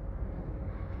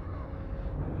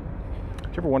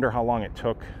 Did you ever wonder how long it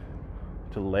took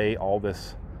to lay all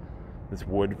this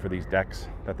wood for these decks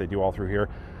that they do all through here?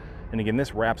 And again,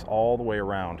 this wraps all the way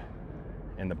around.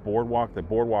 And the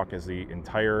boardwalk is the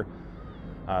entire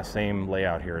same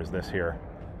layout here as this here.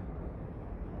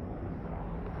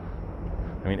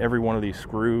 I mean, every one of these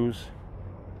screws.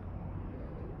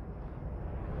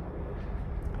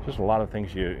 Just a lot of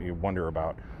things you wonder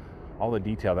about. All the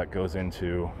detail that goes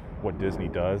into what Disney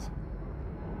does.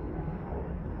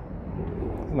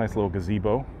 It's a nice little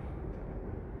gazebo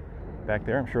back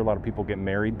there. I'm sure a lot of people get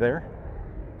married there.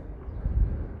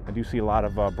 I do see a lot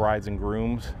of brides and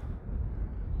grooms.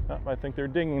 Oh, I think they're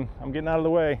dinging. I'm getting out of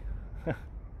the way.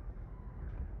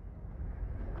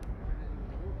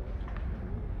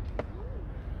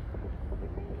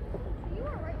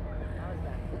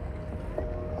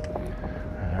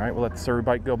 All right, we'll let the Surrey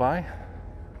bike go by.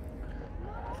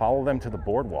 Follow them to the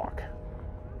boardwalk.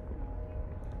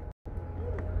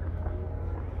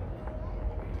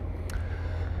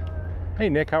 Hey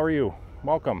Nick, how are you?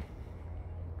 Welcome.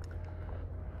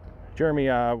 Jeremy,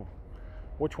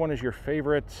 which one is your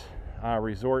favorite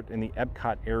resort in the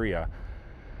Epcot area?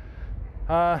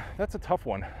 That's a tough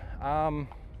one.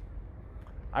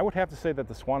 I would have to say that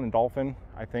the Swan and Dolphin,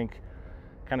 I think,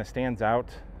 kind of stands out.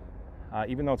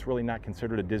 Even though it's really not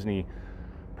considered a Disney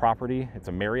property. It's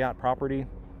a Marriott property.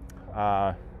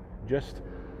 Just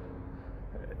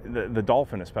the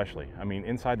Dolphin especially. I mean,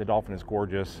 inside the Dolphin is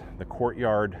gorgeous. The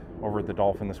courtyard over at the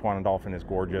Dolphin, the Swan and Dolphin, is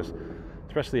gorgeous,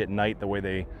 especially at night. The way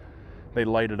they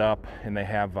light it up, and they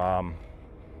have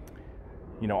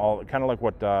you know, all kind of like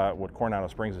what Coronado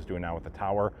Springs is doing now with the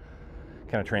tower.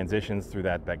 Kind of transitions through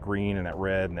that green and that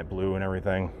red and that blue and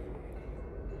everything.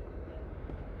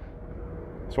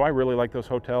 So I really like those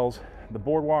hotels. The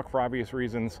boardwalk, for obvious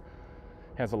reasons,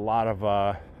 has a lot of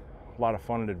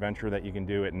fun and adventure that you can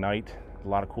do at night. A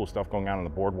lot of cool stuff going on the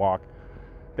boardwalk.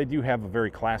 They do have a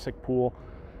very classic pool.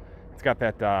 It's got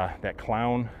that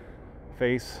clown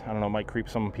face. I don't know, it might creep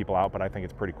some people out, but I think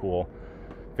it's pretty cool.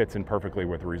 Fits in perfectly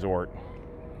with the resort.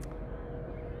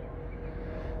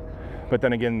 But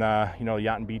then again, you know,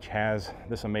 Yacht and Beach has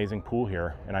this amazing pool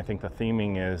here, and I think the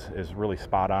theming is really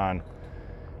spot on.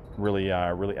 Really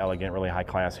elegant, really high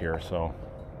class here. So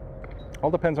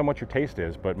all depends on what your taste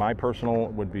is, but my personal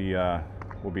would be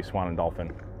Swan and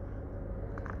Dolphin.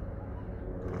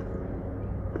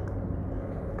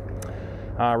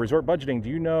 Resort budgeting. Do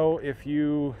you know if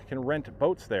you can rent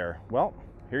boats there? Well,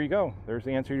 here you go. There's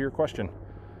the answer to your question.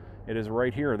 It is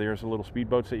right here. There's the little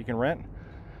speedboats that you can rent.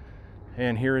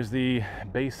 And here is the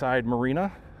Bayside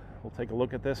Marina. We'll take a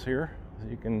look at this here so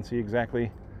you can see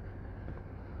exactly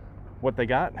what they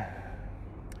got.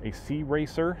 A Sea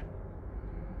Racer,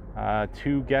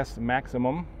 2 guests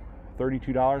maximum,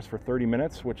 $32 for 30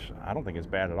 minutes, which I don't think is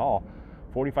bad at all.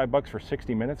 $45 for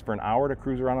 60 minutes for an hour to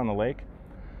cruise around on the lake.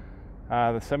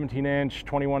 The 17-inch,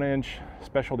 21-inch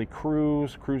specialty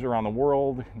cruise around the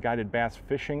world, guided bass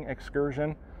fishing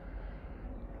excursion.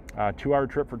 2-hour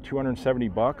trip for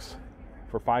 $270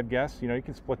 for 5 guests. You know, you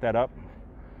can split that up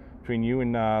between you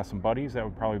and some buddies. That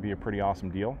would probably be a pretty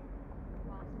awesome deal.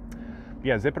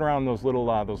 Yeah, zipping around those little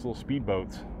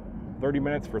speedboats, 30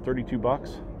 minutes for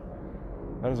 $32.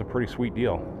 That is a pretty sweet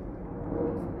deal.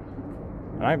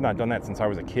 And I have not done that since I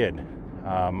was a kid.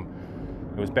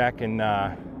 It was back in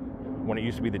when it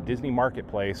used to be the Disney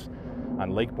Marketplace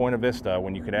on Lake Buena Vista,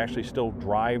 when you could actually still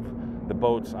drive the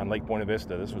boats on Lake Buena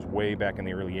Vista. This was way back in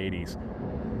the early 80s.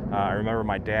 I remember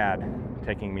my dad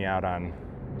taking me out on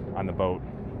the boat,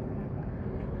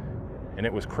 and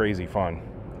it was crazy fun.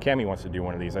 Cammie wants to do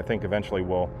one of these. I think eventually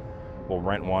we'll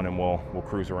rent one and we'll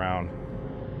cruise around.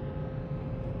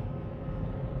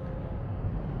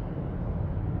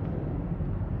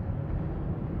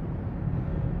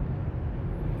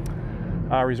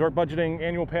 Resort budgeting,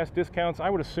 annual pass discounts. I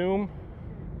would assume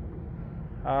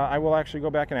I will actually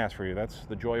go back and ask for you. That's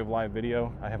the joy of live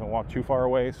video. I haven't walked too far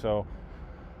away, so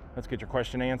let's get your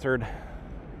question answered.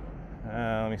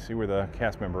 Let me see where the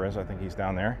cast member is. I think he's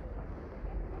down there.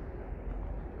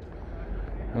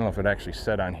 I don't know if it actually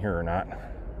said on here or not.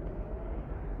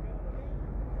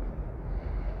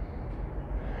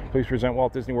 Please present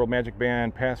Walt Disney World Magic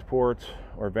Band, passport,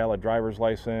 or valid driver's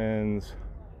license.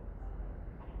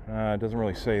 It doesn't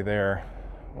really say there.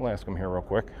 We'll ask him here real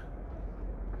quick.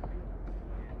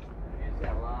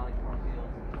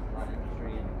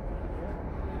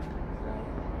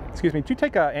 Excuse me, do you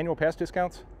take annual pass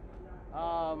discounts?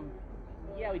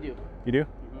 Yeah, we do. You do?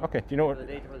 Mm-hmm. Okay. Do you know what? For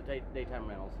the daytime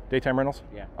rentals. Daytime rentals?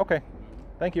 Yeah. Okay.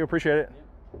 Thank you. Appreciate it.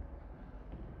 Yeah.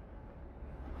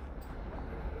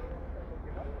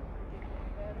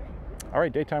 All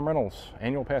right, daytime rentals,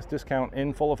 annual pass discount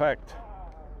in full effect.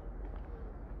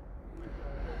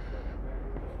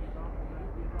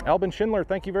 Albin Schindler,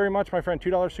 thank you very much, my friend.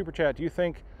 $2 super chat. Do you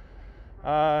think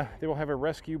they will have a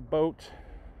rescue boat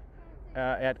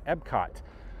at Epcot?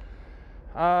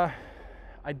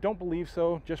 I don't believe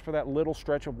so, just for that little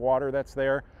stretch of water that's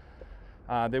there.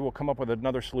 They will come up with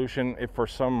another solution if for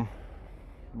some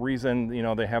reason, you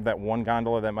know, they have that one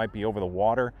gondola that might be over the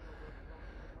water.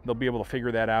 They'll be able to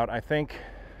figure that out. I think,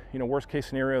 you know, worst case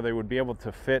scenario, they would be able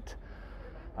to fit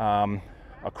a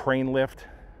crane lift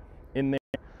in there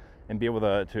and be able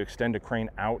to extend a crane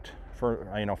out for,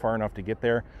 you know, far enough to get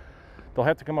there. They'll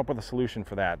have to come up with a solution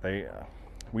for that.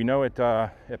 We know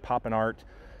at Pop and Art,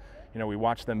 you know, we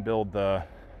watched them build the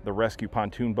rescue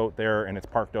pontoon boat there, and it's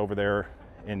parked over there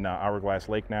in Hourglass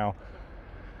Lake now.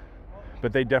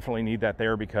 But they definitely need that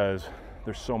there because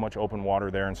there's so much open water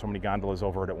there and so many gondolas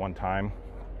over it at one time.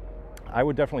 I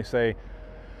would definitely say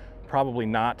probably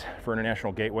not for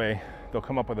International Gateway. They'll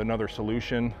come up with another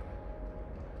solution.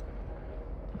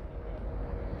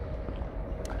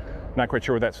 Not quite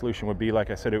sure what that solution would be. Like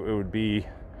I said, it would be,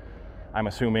 I'm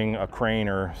assuming, a crane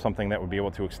or something that would be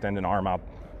able to extend an arm out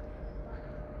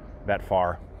that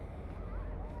far.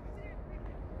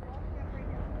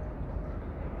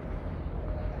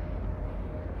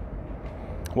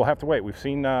 We'll have to wait. We've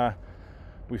seen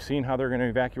We've seen how they're going to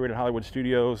evacuate at Hollywood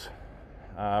Studios.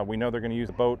 We know they're going to use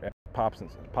the boat at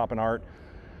Pop and Art.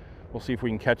 We'll see if we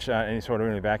can catch any sort of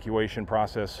an evacuation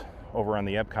process over on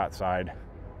the Epcot side.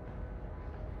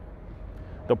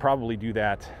 They'll probably do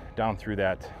that down through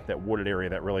that wooded area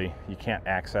that really you can't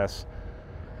access.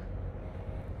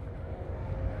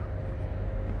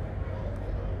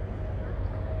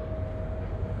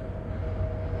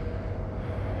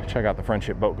 Check out the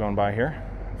Friendship boat going by here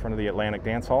in front of the Atlantic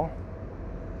Dance Hall.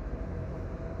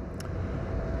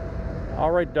 All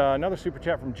right, another super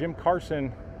chat from Jim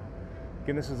Carson.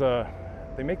 Again, this is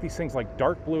they make these things like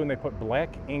dark blue and they put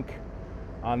black ink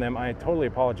on them. I totally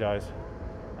apologize.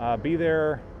 Be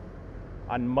there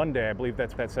on Monday, I believe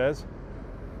that's what that says.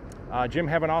 Jim,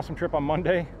 have an awesome trip on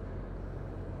Monday.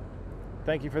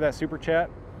 Thank you for that super chat.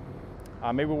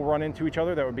 Maybe we'll run into each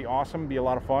other. That would be awesome, be a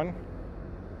lot of fun.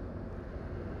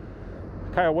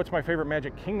 Kyle, what's my favorite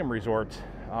Magic Kingdom resort?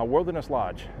 Wilderness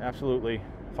Lodge, absolutely.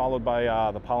 Followed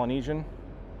by the Polynesian.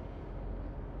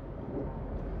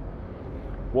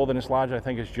 Wilderness Lodge, I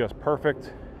think, is just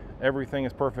perfect. Everything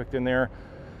is perfect in there.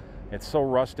 It's so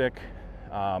rustic.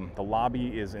 The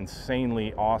lobby is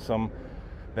insanely awesome.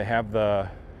 They have the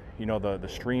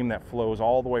stream that flows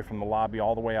all the way from the lobby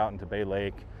all the way out into Bay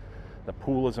Lake. The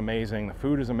pool is amazing. The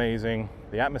food is amazing.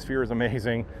 The atmosphere is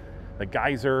amazing. The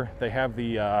geyser, they have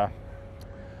the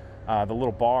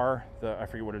little bar, I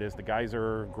forget what it is, the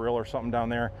Geyser Grill or something down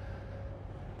there.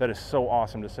 That is so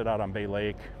awesome to sit out on Bay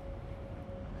Lake.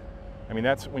 I mean,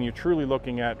 that's when you're truly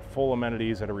looking at full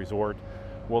amenities at a resort.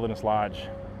 Wilderness Lodge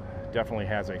definitely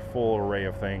has a full array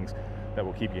of things that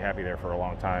will keep you happy there for a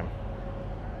long time.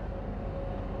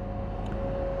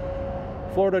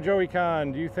 Florida Joey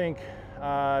Con, do you think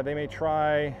they may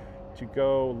try to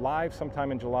go live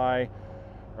sometime in July,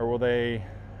 or will they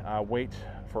wait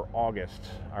for August?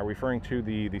 Are we referring to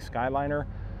the Skyliner,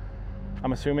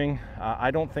 I'm assuming?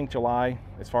 I don't think July,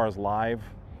 as far as live.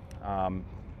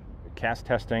 Cast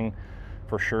testing,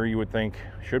 for sure, you would think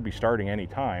should be starting any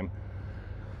time.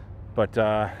 But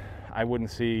I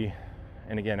wouldn't see,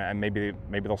 and again, maybe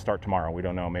they'll start tomorrow. We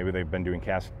don't know. Maybe they've been doing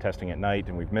cast testing at night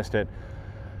and we've missed it.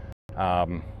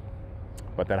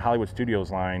 But that Hollywood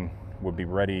Studios line would be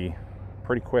ready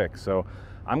pretty quick. So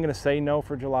I'm going to say no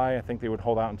for July. I think they would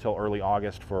hold out until early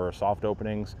August for soft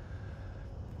openings.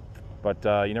 But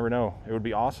you never know. It would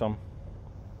be awesome.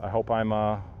 I hope I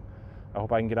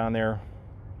can get on there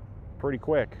pretty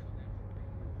quick.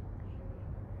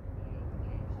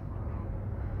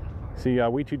 See,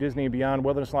 We Too Disney and Beyond,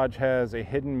 Wilderness Lodge has a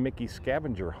hidden Mickey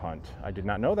scavenger hunt. I did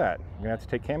not know that. I'm gonna have to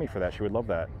take Cammie for that. She would love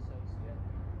that.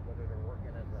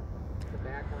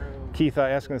 Keith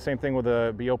asking the same thing.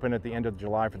 Will be open at the end of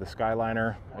July for the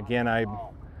Skyliner? Again,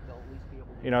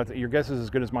 your guess is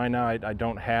as good as mine now. I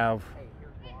don't have,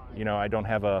 I don't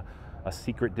have a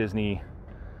secret Disney,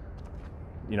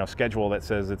 schedule that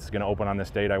says it's going to open on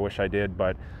this date. I wish I did,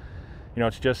 but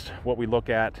it's just what we look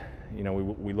at.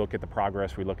 We look at the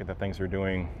progress. We look at the things they're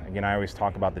doing. Again, I always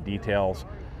talk about the details.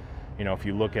 If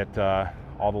you look at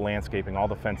all the landscaping, all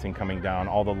the fencing coming down,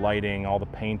 all the lighting, all the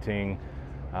painting,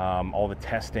 all the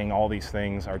testing, all these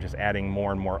things are just adding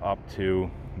more and more up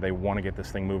to, they want to get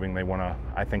this thing moving.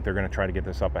 I think they're going to try to get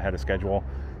this up ahead of schedule.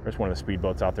 There's one of the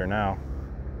speedboats out there now.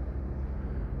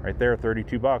 Right there,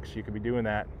 $32. You could be doing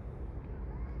that.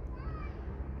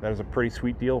 That is a pretty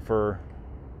sweet deal for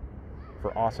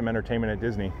awesome entertainment at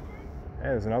Disney.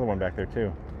 Yeah, there's another one back there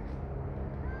too.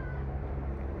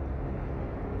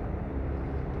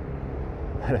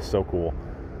 That is so cool.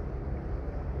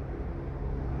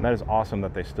 And that is awesome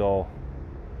that they still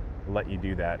let you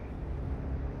do that.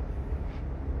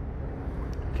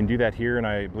 You can do that here, and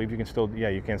I believe you can still,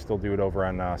 you can still do it over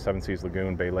on Seven Seas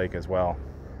Lagoon, Bay Lake as well.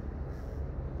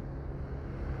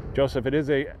 Joseph, it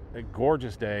is a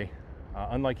gorgeous day.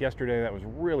 Unlike yesterday, that was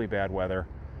really bad weather.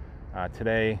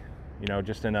 Today,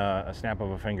 just in a snap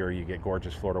of a finger, you get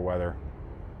gorgeous Florida weather.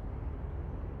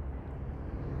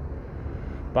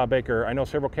 Bob Baker, I know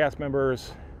several cast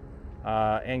members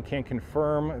and can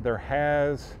confirm there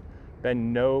has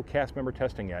been no cast member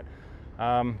testing yet.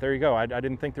 There you go. I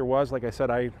didn't think there was. Like I said,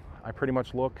 I pretty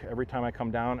much look every time I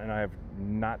come down, and I have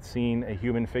not seen a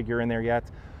human figure in there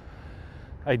yet.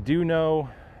 I do know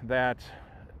that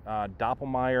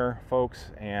Doppelmayr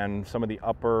folks and some of the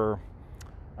upper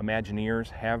Imagineers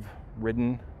have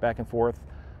ridden back and forth.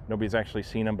 Nobody's actually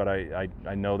seen them, but I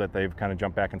know that they've kind of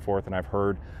jumped back and forth, and I've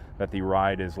heard that the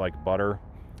ride is like butter.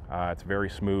 It's very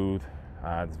smooth,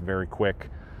 it's very quick.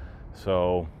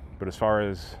 So, but as far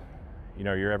as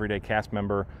your everyday cast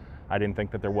member, I didn't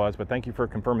think that there was, but thank you for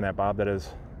confirming that, Bob. That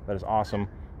is awesome.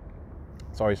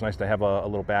 It's always nice to have a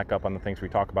little backup on the things we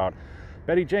talk about.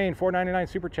 Betty Jane, $4.99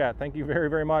 super chat. Thank you very,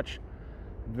 very much.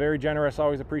 Very generous,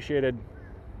 always appreciated.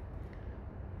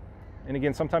 And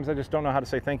again, sometimes I just don't know how to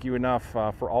say thank you enough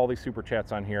for all these super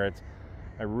chats on here.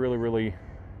 I really, really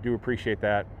do appreciate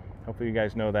that. Hopefully you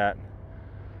guys know that.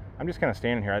 I'm just kind of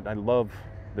standing here. I love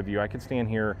the view. I could stand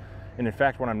here. And in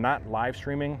fact, when I'm not live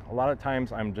streaming, a lot of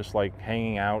times I'm just like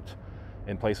hanging out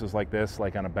in places like this,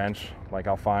 like on a bench. Like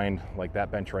I'll find like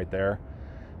that bench right there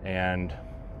and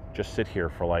just sit here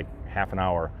for like half an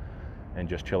hour and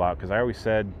just chill out. Because I always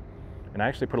said, and I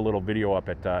actually put a little video up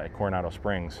at Coronado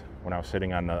Springs when I was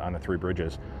sitting on the Three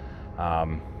Bridges.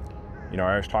 You know,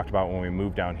 I always talked about when we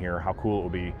moved down here, how cool it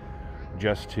would be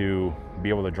just to be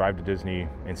able to drive to Disney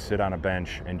and sit on a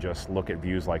bench and just look at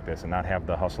views like this and not have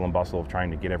the hustle and bustle of trying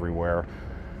to get everywhere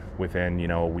within, you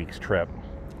know, a week's trip.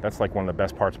 That's like one of the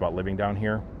best parts about living down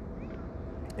here,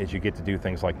 is you get to do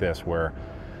things like this where,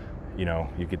 you know,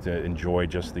 you get to enjoy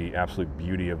just the absolute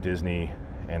beauty of Disney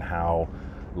and how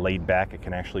laid back it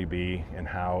can actually be and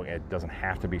how it doesn't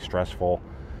have to be stressful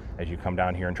as you come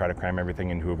down here and try to cram everything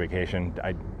into a vacation.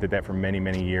 I did that for many,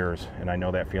 many years, and I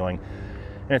know that feeling.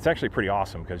 And it's actually pretty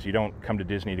awesome because you don't come to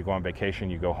Disney to go on vacation,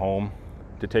 you go home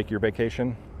to take your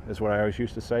vacation, is what I always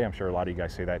used to say. I'm sure a lot of you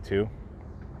guys say that too.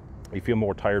 You feel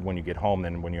more tired when you get home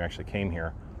than when you actually came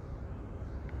here.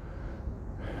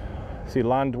 See,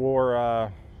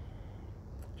 Landwar,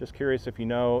 just curious if you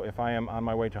know, if I am on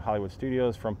my way to Hollywood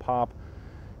Studios from Pop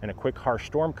and a quick harsh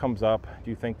storm comes up, do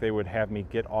you think they would have me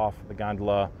get off the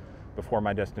gondola before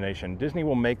my destination? Disney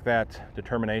will make that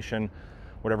determination,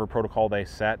 whatever protocol they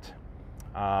set.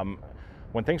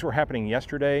 When things were happening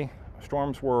yesterday,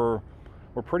 storms were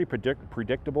pretty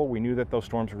predictable. We knew that those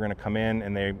storms were going to come in,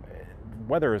 and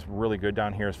weather is really good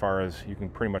down here as far as you can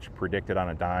pretty much predict it on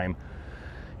a dime.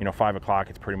 You know, 5 o'clock,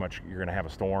 it's pretty much you're going to have a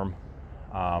storm.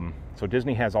 So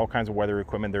Disney has all kinds of weather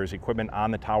equipment. There's equipment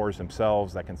on the towers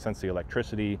themselves that can sense the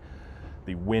electricity,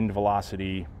 the wind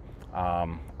velocity,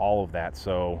 all of that.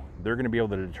 So they're going to be able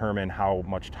to determine how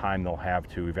much time they'll have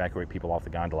to evacuate people off the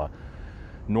gondola.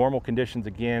 Normal conditions,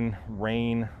 again,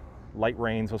 rain, light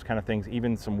rains, those kind of things,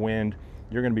 even some wind,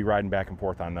 you're going to be riding back and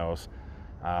forth on those.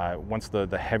 Once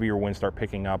the heavier winds start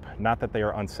picking up, not that they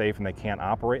are unsafe and they can't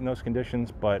operate in those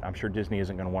conditions, but I'm sure Disney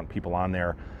isn't going to want people on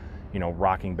there, you know,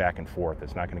 rocking back and forth.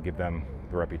 It's not going to give them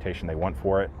the reputation they want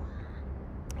for it.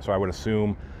 So I would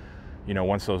assume, you know,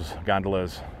 once those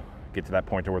gondolas get to that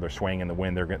point to where they're swaying in the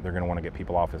wind, they're going to want to get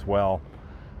people off as well.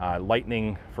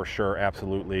 Lightning, for sure,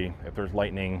 absolutely. If there's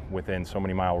lightning within so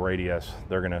many mile radius,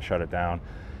 they're going to shut it down.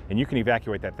 And you can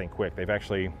evacuate that thing quick. They've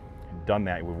actually done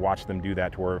that. We've watched them do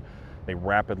that to where they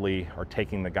rapidly are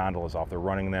taking the gondolas off. They're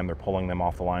running them, they're pulling them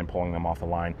off the line, pulling them off the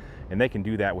line. And they can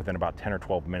do that within about 10 or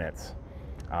 12 minutes.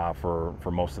 For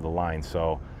most of the lines.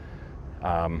 So,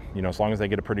 you know, as long as they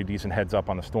get a pretty decent heads up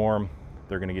on the storm,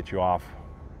 they're going to get you off.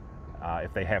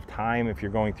 If they have time, if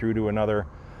you're going through to another,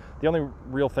 the only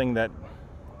real thing that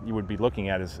you would be looking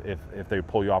at is if they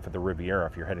pull you off at the Riviera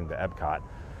if you're heading to Epcot.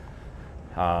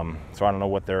 So I don't know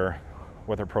what their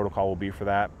protocol will be for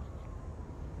that.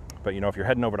 But, you know, if you're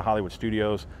heading over to Hollywood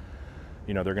Studios,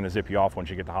 you know, they're going to zip you off once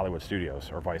you get to Hollywood Studios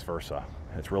or vice versa.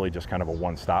 It's really just kind of a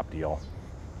one-stop deal.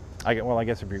 Well, I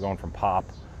guess if you're going from Pop,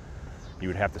 you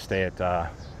would have to stay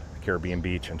at Caribbean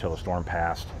Beach until the storm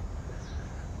passed.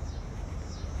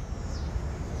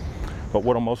 But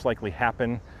what will most likely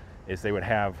happen is they would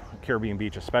have Caribbean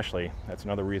Beach especially. That's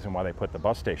another reason why they put the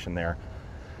bus station there.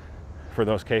 For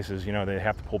those cases, you know, they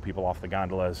have to pull people off the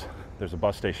gondolas. There's a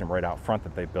bus station right out front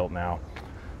that they've built now.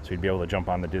 So you'd be able to jump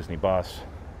on the Disney bus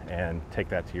and take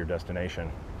that to your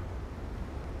destination.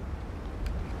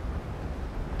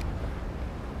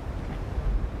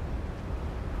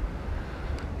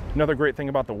 Another great thing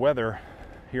about the weather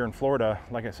here in Florida,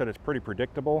 like I said, it's pretty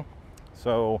predictable.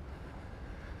 So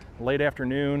late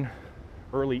afternoon,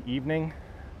 early evening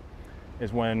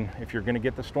is when, if you're going to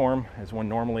get the storm, is when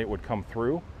normally it would come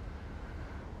through.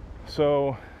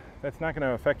 So that's not going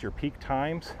to affect your peak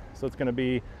times. So it's going to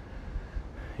be,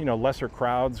 you know, lesser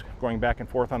crowds going back and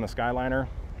forth on the Skyliner.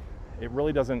 It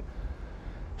really doesn't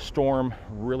storm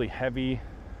really heavy,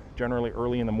 generally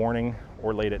early in the morning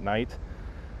or late at night.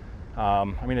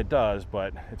 I mean, it does,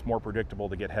 but it's more predictable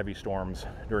to get heavy storms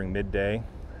during midday.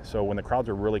 So when the crowds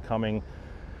are really coming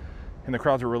and the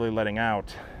crowds are really letting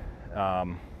out,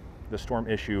 the storm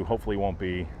issue hopefully won't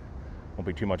be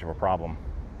too much of a problem.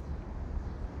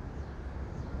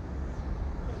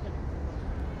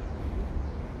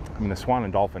 I mean, the Swan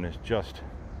and Dolphin is just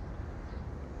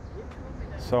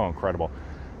so incredible.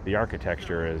 The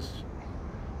architecture is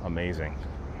amazing.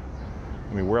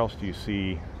 I mean, where else do you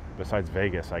see, besides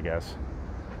Vegas, I guess,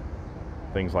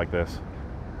 things like this?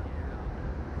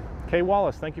 Kay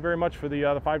Wallace, thank you very much for the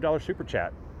 $5 super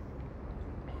chat.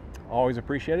 Always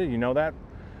appreciated, you know that.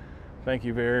 Thank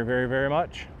you very, very, very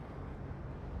much.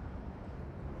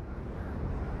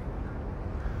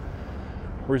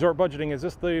 Resort budgeting, is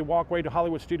this the walkway to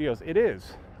Hollywood Studios? It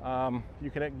is.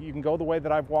 You can go the way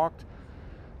that I've walked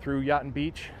through Yacht and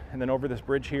Beach, and then over this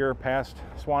bridge here past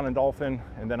Swan and Dolphin,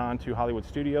 and then on to Hollywood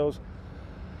Studios.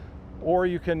 Or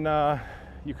you could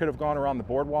have gone around the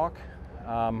boardwalk.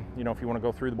 You know, if you want to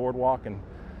go through the boardwalk and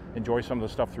enjoy some of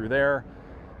the stuff through there.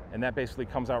 And that basically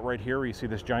comes out right here where you see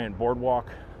this giant boardwalk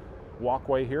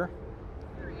walkway here.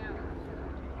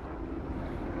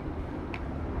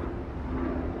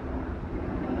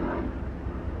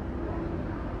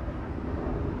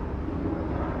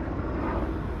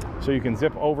 So you can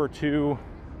zip over to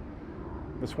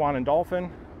the Swan and Dolphin,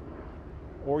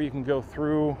 or you can go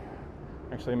through,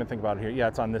 actually let me think about it here. Yeah,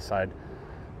 it's on this side.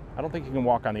 I don't think you can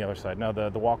walk on the other side. No,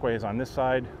 the walkway is on this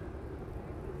side.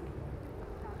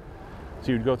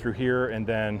 So you'd go through here, and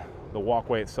then the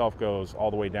walkway itself goes all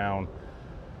the way down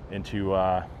into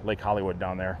Lake Hollywood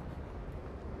down there.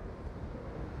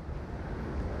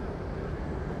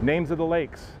 Names of the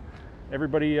lakes.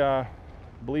 Everybody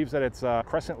believes that it's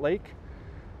Crescent Lake,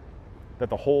 that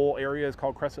the whole area is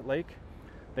called Crescent Lake.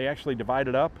 They actually divide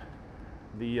it up.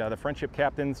 The friendship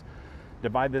captains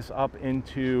divide this up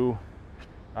into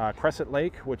Crescent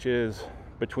Lake, which is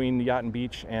between the Yacht and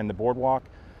Beach and the boardwalk.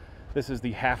 This is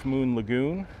the Half Moon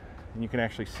Lagoon, and you can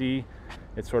actually see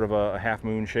it's sort of a half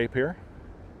moon shape here.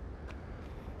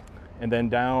 And then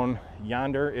down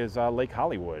yonder is Lake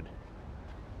Hollywood.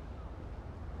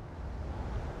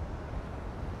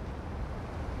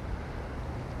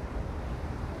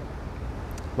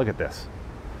 Look at this.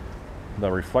 The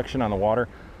reflection on the water.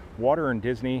 Water in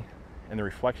Disney and the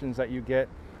reflections that you get.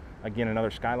 Again, another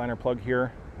Skyliner plug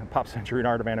here. Pop Century and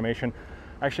Art of Animation.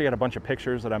 I actually got a bunch of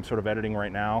pictures that I'm sort of editing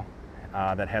right now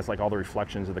that has like all the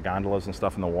reflections of the gondolas and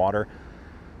stuff in the water.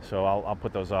 So I'll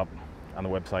put those up on the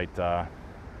website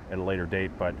at a later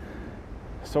date, but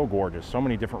so gorgeous. So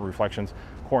many different reflections.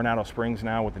 Coronado Springs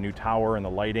now with the new tower and the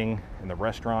lighting and the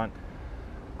restaurant.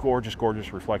 Gorgeous,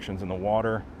 gorgeous reflections in the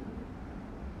water.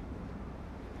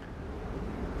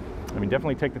 I mean,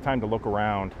 definitely take the time to look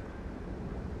around.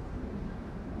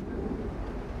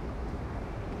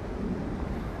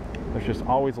 There's just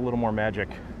always a little more magic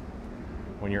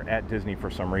when you're at Disney for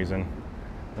some reason.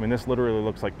 I mean, this literally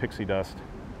looks like pixie dust,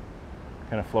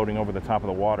 kind of floating over the top of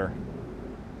the water.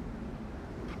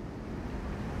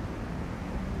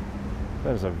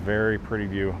 That is a very pretty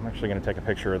view. I'm actually going to take a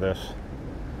picture of this.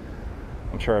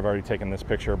 I'm sure I've already taken this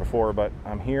picture before, but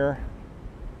I'm here.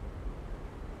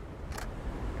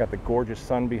 Got the gorgeous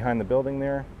sun behind the building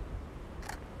there.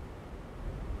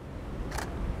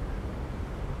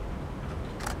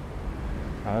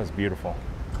 Oh, that's beautiful.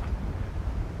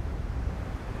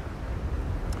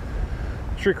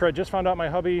 Street Cred, just found out my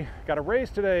hubby got a raise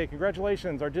today.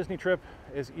 Congratulations. Our Disney trip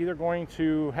is either going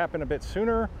to happen a bit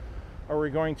sooner, or we're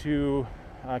going to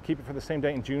keep it for the same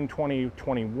date in June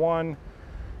 2021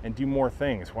 and do more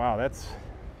things. Wow, that's,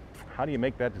 how do you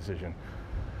make that decision?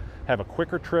 Have a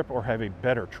quicker trip or have a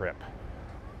better trip?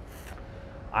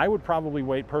 I would probably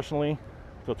wait personally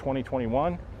till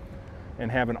 2021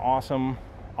 and have an awesome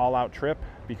all-out trip,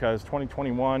 because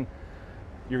 2021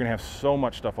 you're gonna have so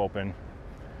much stuff open. You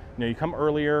know, you come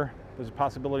earlier, there's a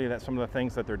possibility that some of the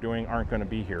things that they're doing aren't going to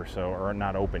be here, so, or are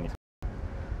not open.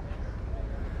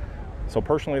 So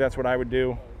personally, that's what I would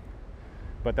do,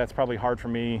 but that's probably hard for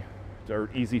me, or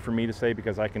easy for me to say,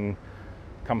 because I can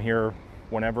come here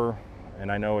whenever,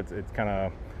 and I know it's kind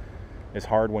of, it's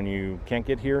hard when you can't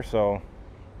get here, so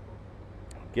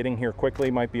getting here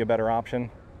quickly might be a better option.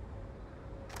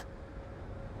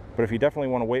 But if you definitely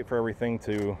want to wait for everything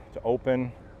to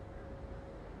open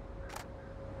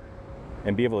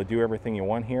and be able to do everything you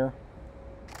want here,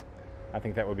 I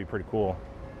think that would be pretty cool.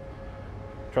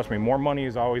 Trust me, more money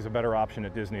is always a better option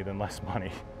at Disney than less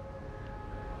money.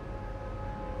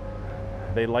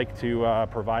 They like to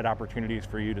provide opportunities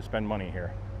for you to spend money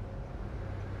here.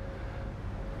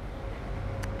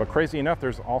 But crazy enough,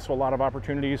 there's also a lot of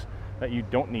opportunities that you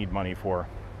don't need money for.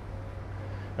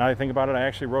 Now that I think about it, I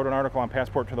actually wrote an article on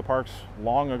Passport to the Parks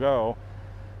long ago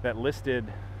that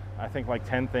listed, I think, like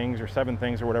 10 things or 7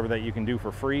 things or whatever that you can do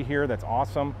for free here. That's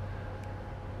awesome.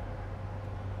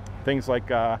 Things like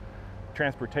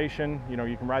transportation. You know,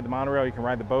 you can ride the monorail, you can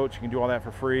ride the boats, you can do all that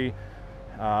for free.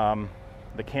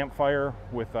 The campfire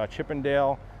with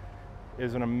Chippendale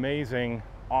is an amazing,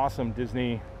 awesome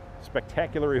Disney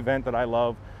spectacular event that I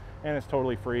love, and it's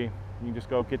totally free. You can just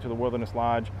go get to the Wilderness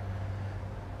Lodge.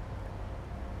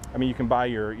 I mean, you can buy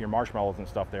your marshmallows and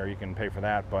stuff there, you can pay for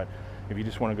that, but if you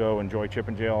just want to go enjoy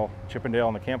Chippendale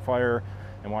on the campfire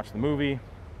and watch the movie.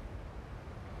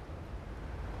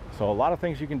 So a lot of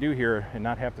things you can do here and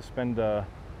not have to spend a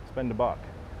buck.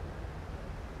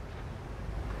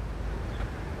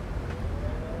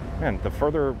 Man, the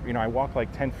further, you know, I walk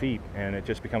like 10 feet and it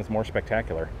just becomes more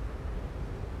spectacular.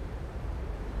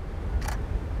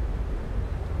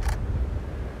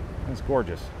 It's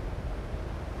gorgeous.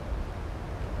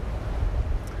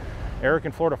 Eric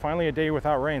in Florida, finally a day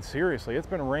without rain. Seriously, it's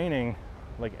been raining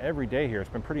like every day here. It's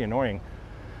been pretty annoying.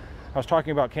 I was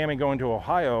talking about Cammie going to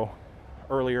Ohio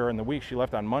earlier in the week. She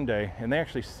left on Monday, and they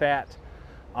actually sat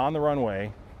on the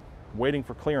runway waiting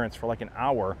for clearance for like an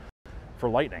hour for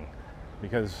lightning,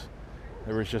 because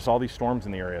there was just all these storms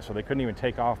in the area, so they couldn't even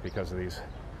take off because of these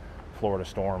Florida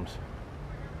storms.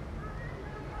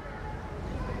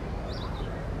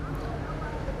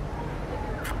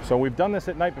 So we've done this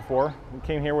at night before. We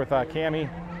came here with Cammie,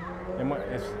 and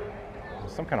it's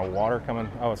some kind of water coming.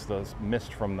 Oh, it's the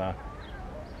mist from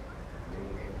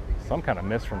some kind of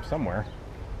mist from somewhere.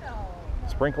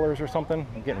 Sprinklers or something.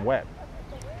 I'm getting wet.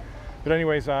 But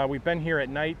anyways, we've been here at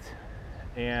night,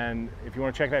 and if you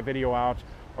want to check that video out,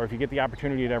 or if you get the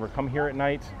opportunity to ever come here at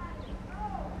night,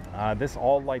 this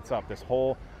all lights up. This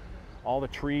whole, all the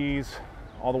trees,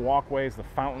 all the walkways, the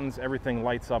fountains, everything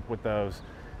lights up with those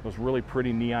really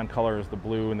pretty neon colors, the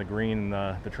blue and the green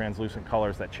and the translucent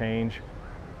colors that change.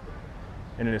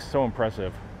 And it is so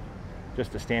impressive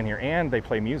just to stand here. And they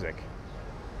play music.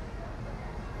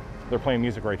 They're playing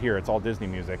music right here. It's all Disney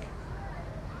music.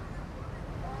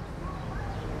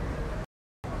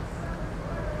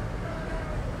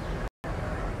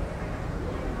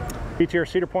 Beach here,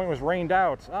 Cedar Point was rained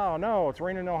out. Oh no, it's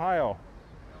raining in Ohio.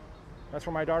 That's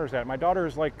where my daughter's at. My daughter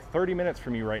is like 30 minutes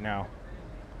from you right now.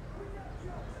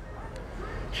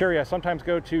 Sherry, I sometimes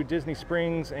go to Disney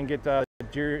Springs and get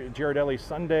Ghirardelli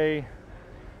Sunday,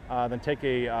 then take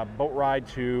a boat ride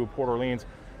to Port Orleans.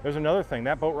 There's another thing,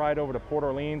 that boat ride over to Port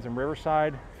Orleans and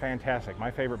Riverside, fantastic. My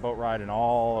favorite boat ride in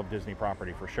all of Disney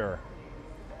property for sure.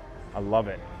 I love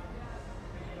it.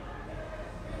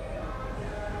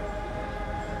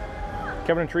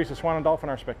 Kevin and Teresa, Swan and Dolphin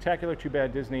are spectacular. Too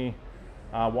bad Disney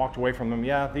walked away from them.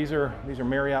 Yeah, these are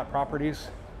Marriott properties.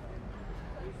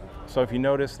 So if you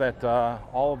notice that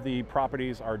all of the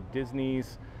properties are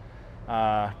Disney's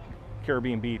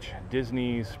Caribbean Beach,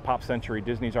 Disney's Pop Century,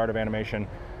 Disney's Art of Animation.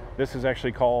 This is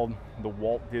actually called the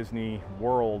Walt Disney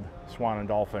World Swan and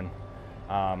Dolphin,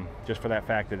 just for that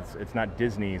fact that it's not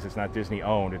Disney's, it's not Disney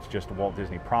owned, it's just a Walt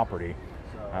Disney property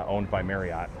owned by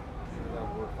Marriott.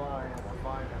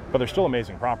 But they're still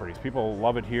amazing properties. People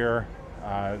love it here,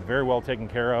 very well taken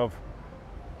care of.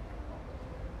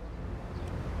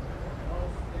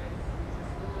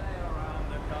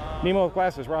 Nemo with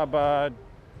glasses, Rob,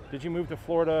 did you move to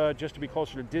Florida just to be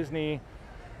closer to Disney?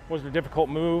 Was it a difficult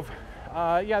move?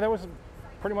 Yeah, that was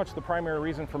pretty much the primary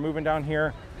reason for moving down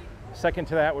here. Second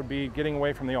to that would be getting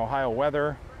away from the Ohio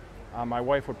weather. My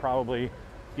wife would probably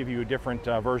give you a different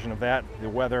version of that, the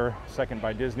weather, second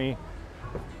by Disney.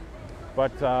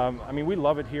 But I mean, we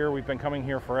love it here. We've been coming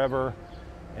here forever,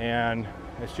 and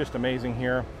it's just amazing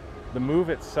here. The move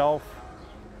itself,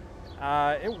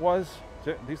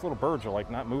 these little birds are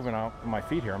like not moving out my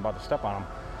feet here. I'm about to step on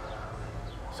them.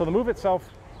 So the move itself,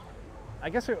 I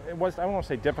guess it was, I don't want to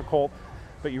say difficult,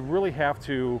 but you really have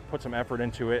to put some effort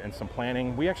into it and some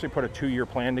planning. We actually put a 2-year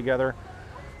plan together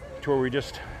to where we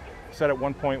just said at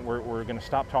one point we're going to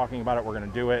stop talking about it, we're going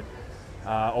to do it.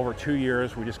 Over 2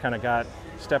 years, we just kind of got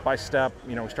step by step,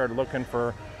 you know, we started looking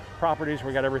for properties.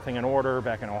 We got everything in order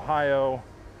back in Ohio,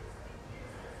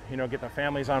 you know, get the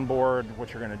families on board,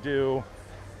 what you're going to do,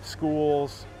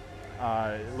 schools,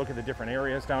 look at the different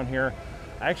areas down here.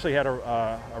 I actually had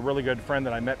a really good friend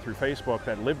that I met through Facebook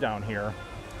that lived down here.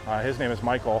 His name is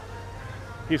Michael.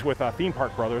 He's with Theme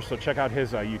Park Brothers, so check out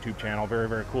his YouTube channel. Very,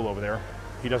 very cool over there.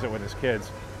 He does it with his kids.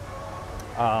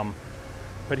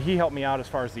 But he helped me out as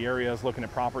far as the areas, looking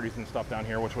at properties and stuff down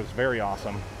here, which was very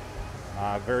awesome.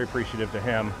 Very appreciative to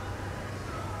him.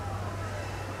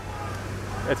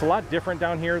 It's a lot different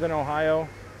down here than Ohio.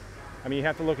 I mean, you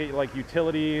have to look at like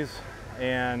utilities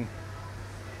and,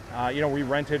 you know, we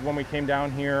rented when we came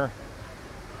down here.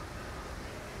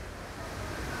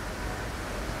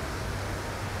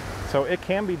 So it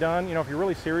can be done. You know, if you're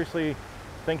really seriously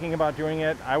thinking about doing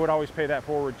it, I would always pay that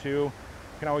forward too. You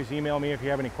can always email me if you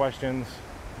have any questions.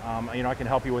 You know, I can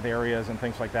help you with areas and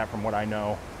things like that from what I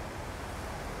know.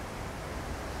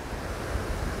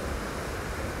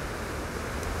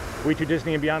 We to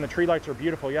Disney and Beyond, the tree lights are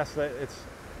beautiful. Yes, it's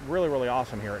really, really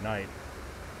awesome here at night.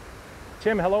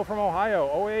 Tim, hello from Ohio,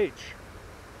 OH.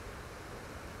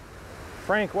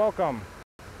 Frank, welcome.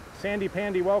 Sandy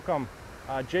Pandy, welcome.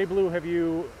 Jay Blue, have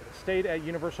you stayed at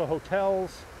Universal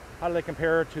Hotels? How do they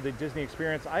compare to the Disney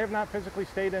experience? I have not physically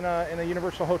stayed in a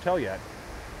Universal hotel yet.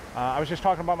 I was just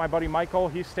talking about my buddy Michael.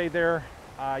 He stayed there.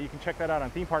 You can check that out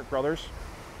on Theme Park Brothers.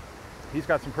 He's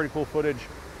got some pretty cool footage.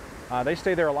 They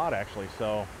stay there a lot, actually.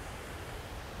 So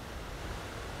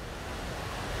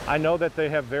I know that they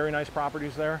have very nice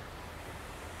properties there.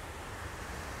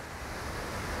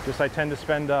 Just I tend to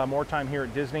spend more time here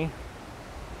at Disney.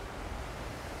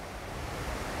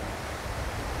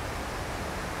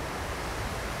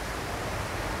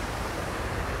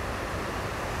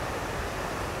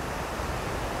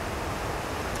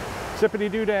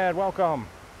 Sippity Doodad, welcome.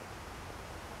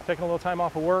 Taking a little time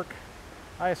off of work,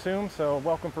 I assume, so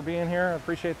welcome for being here. I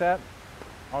appreciate that.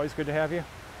 Always good to have you.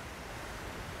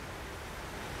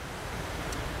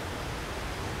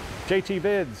 JT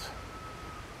Vids.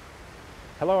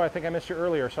 Hello, I think I missed you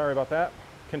earlier. Sorry about that.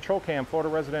 Control Cam, Florida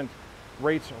resident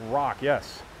rates rock.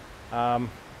 Yes.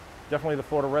 Definitely the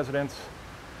Florida residents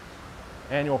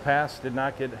annual pass did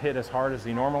not get hit as hard as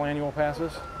the normal annual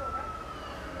passes.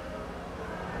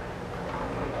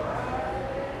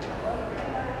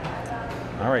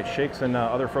 All right, shakes and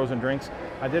other frozen drinks.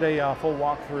 I did a full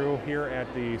walkthrough here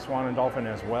at the Swan and Dolphin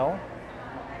as well.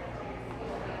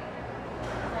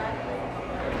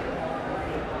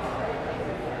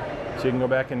 So you can go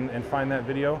back and find that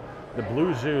video. The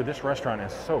Blue Zoo, this restaurant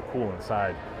is so cool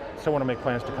inside. So I want to make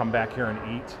plans to come back here and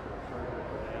eat.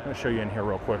 I'm going to show you in here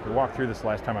real quick. We walked through this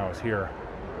last time I was here.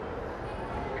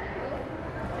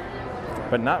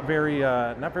 But not very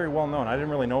well known. I didn't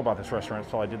really know about this restaurant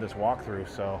until I did this walkthrough,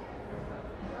 so.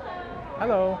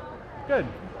 Hello. Good.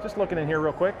 Just looking in here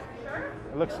real quick.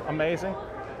 It looks amazing.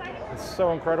 It's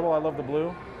so incredible. I love the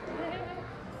blue.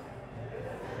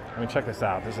 I mean, check this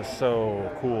out. This is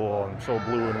so cool and so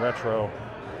blue and retro.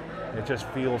 It just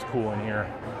feels cool in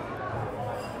here.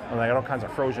 And they got all kinds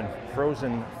of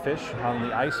frozen fish on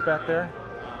the ice back there.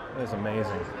 It is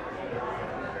amazing.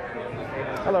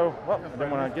 Hello. Well, I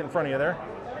didn't want to get in front of you there.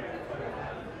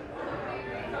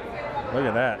 Look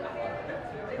at that.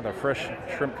 Got the fresh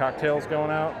shrimp cocktails going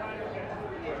out.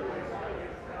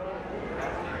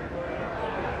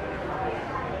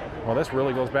 Well, this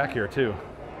really goes back here too.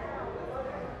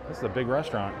 This is a big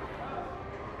restaurant.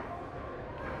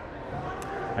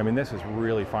 I mean, this is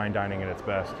really fine dining at its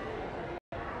best.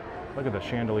 Look at the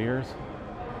chandeliers.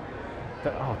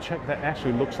 Oh, check, that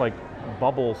actually looks like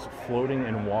bubbles floating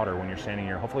in water when you're standing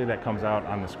here. Hopefully that comes out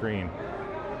on the screen.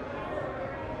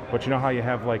 But you know how you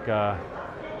have like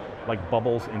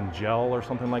bubbles in gel or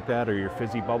something like that, or your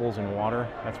fizzy bubbles in water?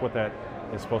 That's what that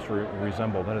is supposed to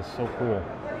resemble. That is so cool.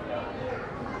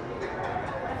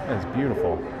 That is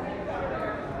beautiful.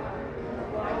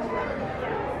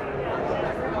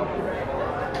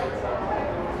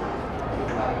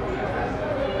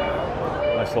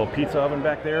 Nice little pizza oven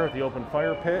back there with the open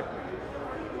fire pit.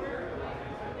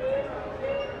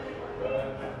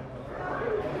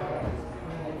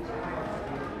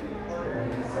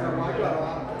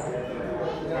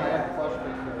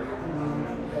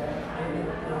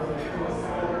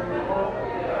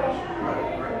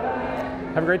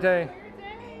 Have a great day.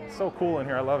 It's so cool in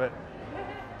here. I love it.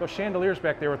 Those chandeliers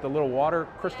back there with the little water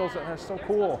crystals, that's so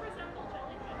cool.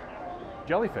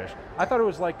 Jellyfish. I thought it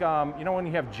was like, you know when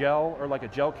you have gel or like a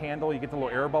gel candle, you get the little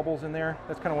air bubbles in there?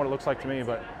 That's kind of what it looks like to me,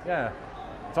 but yeah,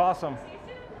 it's awesome.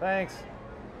 Thanks.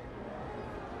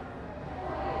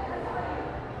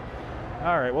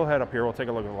 All right, we'll head up here. We'll take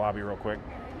a look at the lobby real quick.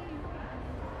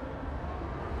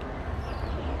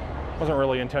 Wasn't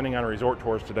really intending on resort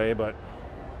tours today, but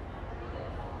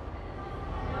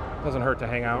doesn't hurt to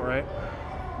hang out, right?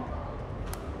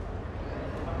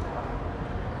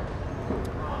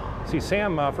 See,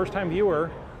 Sam, first time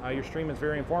viewer, your stream is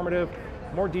very informative,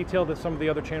 more detailed than some of the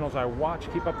other channels I watch.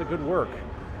 Keep up the good work.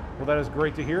 Well, that is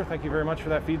great to hear. Thank you very much for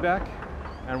that feedback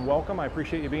and welcome. I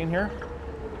appreciate you being here.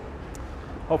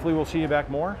 Hopefully we'll see you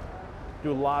back more.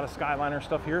 Do a lot of Skyliner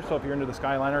stuff here, so if you're into the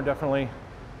Skyliner, definitely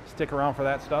stick around for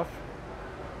that stuff.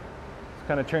 It's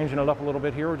kind of changing it up a little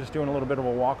bit here. We're just doing a little bit of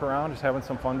a walk around, just having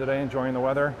some fun today, enjoying the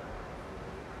weather.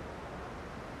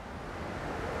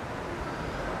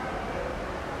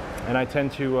 And I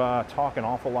tend to talk an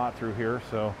awful lot through here,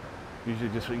 so usually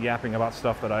just yapping about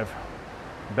stuff that I've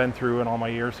been through in all my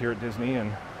years here at Disney.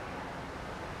 And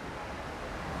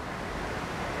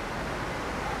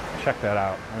check that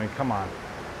out. I mean, come on.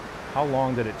 How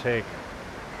long did it take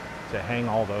to hang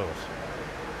all those?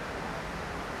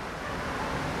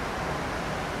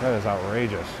 That is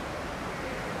outrageous.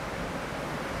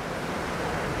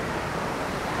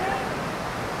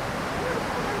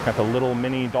 Got the little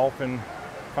mini dolphin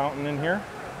fountain in here.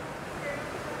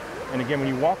 And again, when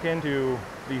you walk into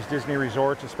these Disney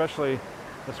resorts, especially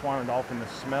the Swan and Dolphin, the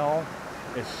smell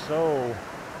is so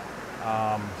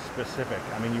specific.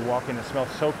 I mean, you walk in, it smells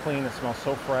so clean, it smells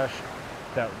so fresh.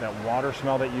 That water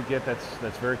smell that you get,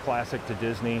 that's very classic to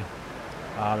Disney.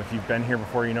 If you've been here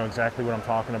before, you know exactly what I'm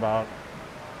talking about.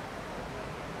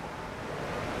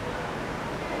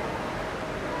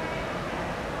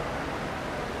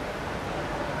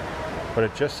 But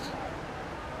it just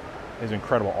is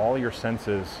incredible. All your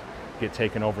senses get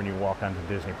taken over when you walk onto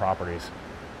Disney properties.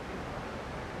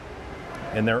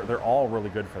 And they're all really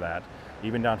good for that.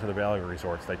 Even down to the value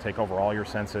resorts, they take over all your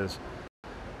senses.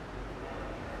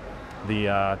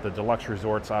 The deluxe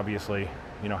resorts obviously,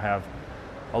 you know, have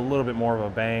a little bit more of a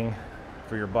bang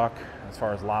for your buck as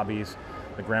far as lobbies.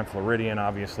 The Grand Floridian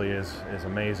obviously is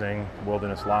amazing.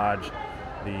 Wilderness Lodge,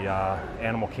 the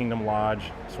Animal Kingdom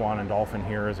Lodge, Swan and Dolphin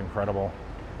here is incredible.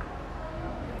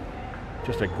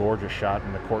 Just a gorgeous shot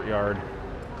in the courtyard.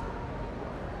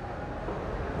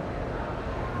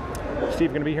 Steve,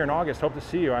 going to be here in August. Hope to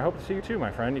see you. I hope to see you too,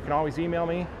 my friend. You can always email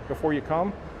me before you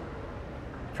come.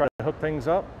 Try to hook things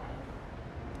up.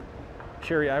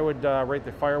 Sherry, I would rate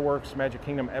the fireworks, Magic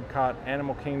Kingdom, Epcot,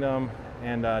 Animal Kingdom,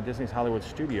 and Disney's Hollywood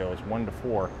Studios 1 to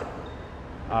 4.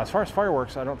 As far as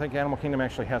fireworks, I don't think Animal Kingdom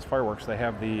actually has fireworks. They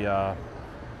have the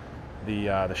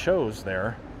shows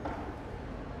there.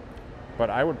 But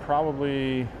I would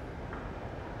probably,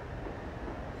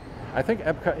 I think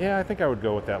Epcot, yeah, I think I would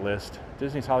go with that list.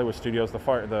 Disney's Hollywood Studios,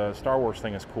 the Star Wars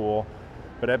thing is cool,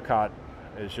 but Epcot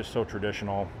is just so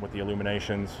traditional with the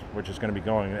illuminations, which is going to be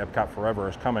going. Epcot Forever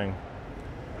is coming.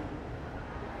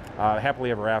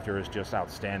 Happily Ever After is just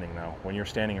outstanding, though. When you're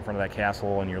standing in front of that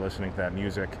castle and you're listening to that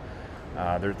music,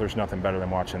 there's nothing better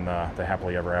than watching the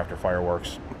Happily Ever After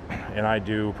fireworks. And I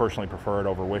do personally prefer it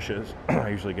over Wishes. I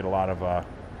usually get a lot of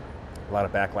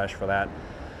backlash for that,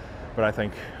 but I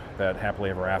think that Happily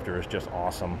Ever After is just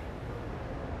awesome.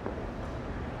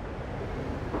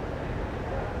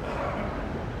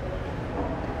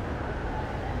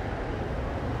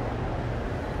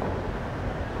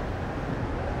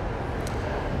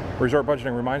 Resort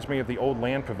budgeting reminds me of the old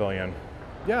Land Pavilion.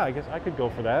 Yeah, I guess I could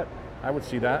go for that. I would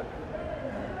see that.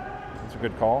 That's a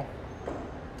good call.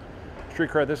 Street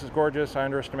Cred, this is gorgeous. I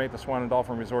underestimate the Swan and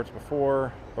Dolphin resorts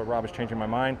before, but Rob is changing my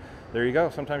mind. There you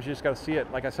go. Sometimes you just got to see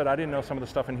it. Like I said, I didn't know some of the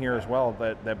stuff in here as well.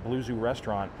 That Blue Zoo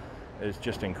restaurant is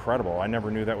just incredible. I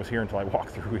never knew that was here until I walked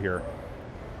through here.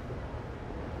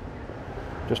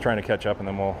 Just trying to catch up, and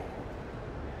then we'll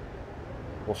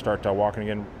start walking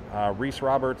again. Reese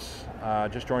Roberts,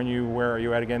 just joined you. Where are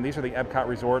you at again? These are the Epcot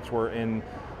resorts. We're in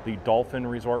the Dolphin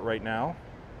Resort right now.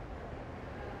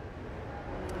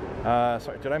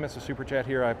 Sorry, did I miss a super chat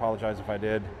here? I apologize if I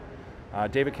did.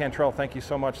 David Cantrell, thank you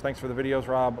so much. Thanks for the videos,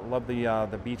 Rob. Love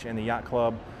the beach and the yacht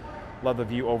club. Love the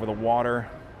view over the water.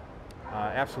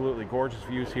 Absolutely gorgeous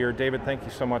views here. David, thank you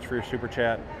so much for your super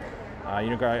chat. You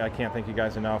know, I can't thank you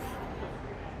guys enough.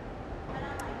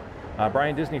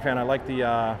 Brian, Disney fan, I like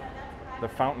the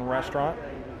Fountain Restaurant.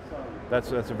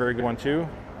 That's a very good one too.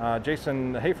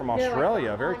 Jason, hey, from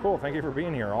Australia. Very cool. Thank you for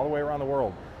being here all the way around the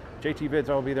world. JT Vids,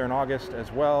 I will be there in August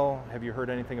as well. Have you heard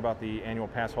anything about the annual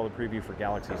pass holder preview for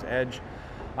Galaxy's Edge?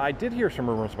 I did hear some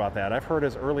rumors about that. I've heard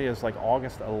as early as like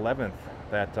August 11th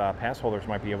that pass holders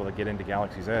might be able to get into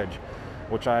Galaxy's Edge,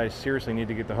 which I seriously need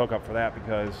to get the hookup for that,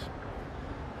 because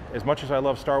as much as I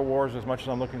love Star Wars, as much as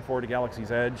I'm looking forward to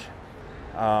Galaxy's Edge,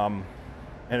 and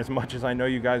as much as I know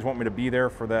you guys want me to be there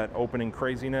for that opening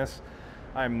craziness,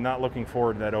 I'm not looking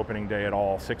forward to that opening day at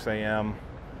all. 6 a.m.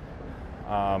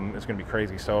 It's going to be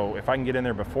crazy. So if I can get in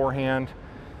there beforehand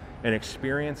and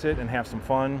experience it and have some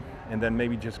fun, and then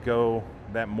maybe just go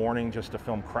that morning just to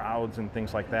film crowds and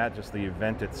things like that, just the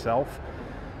event itself,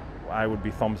 I would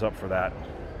be thumbs up for that.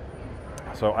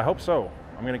 So I hope so.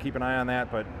 I'm going to keep an eye on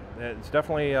that, but it's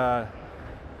definitely out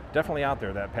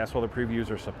there that pass holder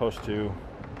previews are supposed to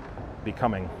be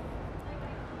coming.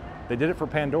 They did it for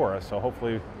Pandora, so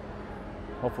hopefully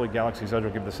Galaxy's Edge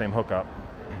will give the same hookup.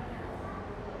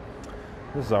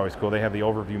 This is always cool. They have the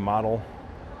overview model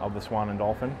of the Swan and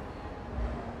Dolphin.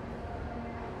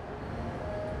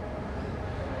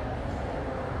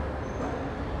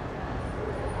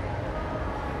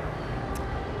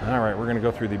 All right, we're going to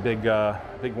go through the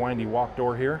big windy walk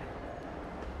door here.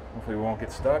 Hopefully we won't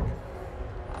get stuck.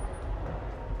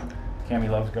 Cammie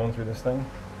loves going through this thing.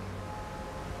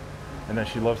 And then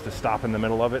she loves to stop in the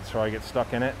middle of it, so I get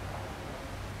stuck in it.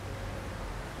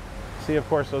 See, of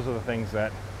course, those are the things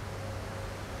that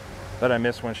I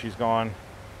miss when she's gone.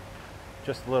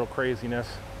 Just a little craziness,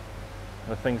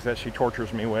 the things that she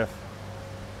tortures me with.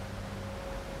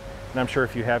 And I'm sure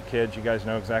if you have kids, you guys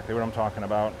know exactly what I'm talking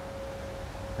about.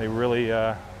 they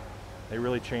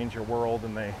really change your world,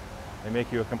 and they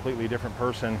make you a completely different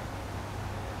person.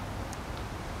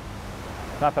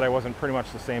 Not that I wasn't pretty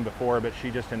much the same before, but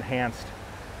she just enhanced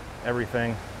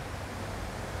everything.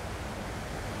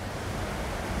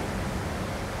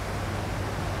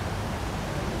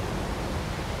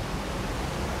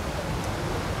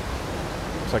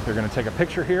 Looks like they're going to take a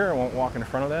picture here. I won't walk in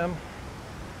front of them.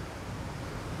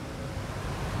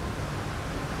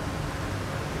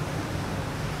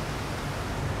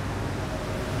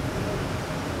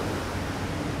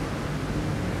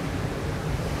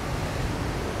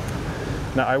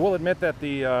 Now, I will admit that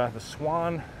the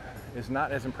Swan is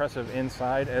not as impressive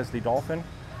inside as the Dolphin.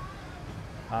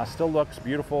 Still looks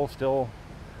beautiful, still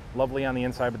lovely on the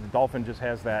inside, but the Dolphin just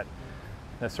has that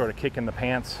sort of kick in the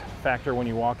pants factor when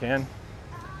you walk in.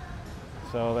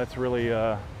 So that's really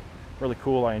really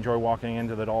cool. I enjoy walking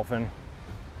into the Dolphin.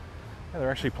 Yeah,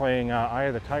 they're actually playing Eye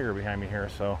of the Tiger behind me here,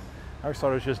 so I always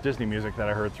thought it was just Disney music that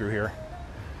I heard through here.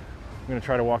 I'm going to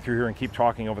try to walk through here and keep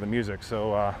talking over the music,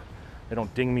 so they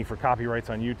don't ding me for copyrights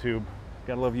on YouTube.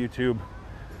 Gotta love YouTube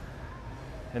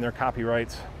and their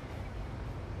copyrights.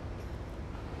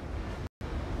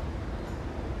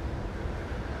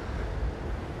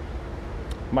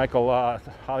 Michael,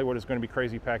 Hollywood is going to be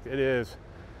crazy packed. It is.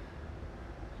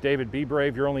 David, be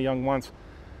brave. You're only young once.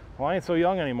 Well, I ain't so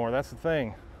young anymore. That's the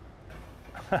thing.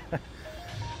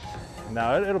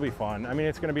 No, it'll be fun. I mean,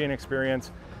 it's going to be an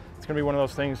experience. It's going to be one of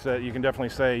those things that you can definitely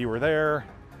say you were there.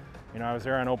 You know, I was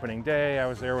there on opening day. I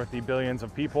was there with the billions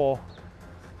of people.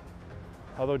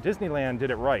 Although Disneyland did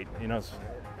it right. You know,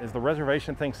 as the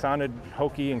reservation thing sounded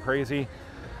hokey and crazy,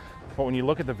 but when you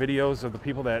look at the videos of the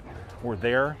people that were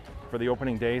there for the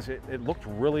opening days, it looked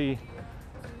really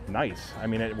nice. I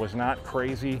mean, it was not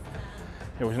crazy.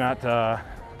 It was not,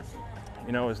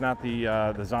 you know, it was not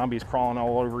the zombies crawling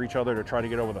all over each other to try to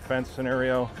get over the fence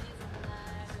scenario.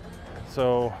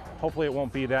 So hopefully it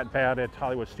won't be that bad at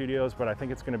Hollywood Studios, but I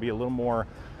think it's going to be a little more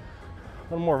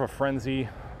of a frenzy,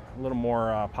 a little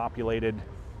more populated.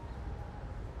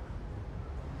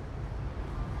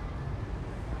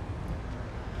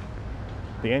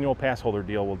 The annual pass holder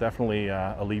deal will definitely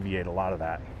alleviate a lot of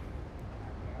that.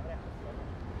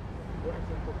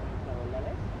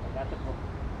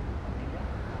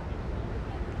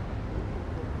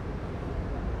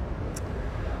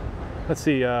 Let's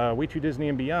see, We Too Disney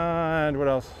and Beyond. What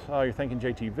else? Oh, you're thinking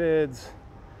JT Vids.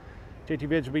 JT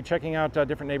Vids will be checking out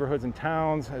different neighborhoods and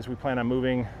towns as we plan on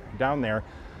moving down there.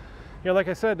 You know, like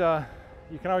I said,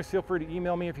 you can always feel free to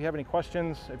email me if you have any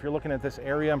questions. If you're looking at this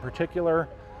area in particular,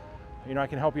 you know, I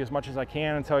can help you as much as I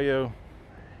can and tell you,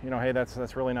 you know, hey,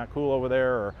 that's really not cool over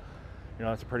there, or, you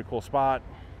know, that's a pretty cool spot.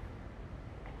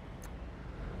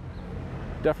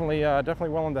 Definitely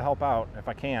willing to help out if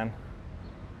I can.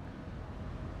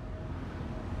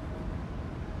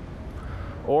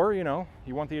 Or, you know,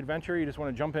 you want the adventure, you just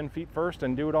want to jump in feet first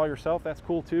and do it all yourself, that's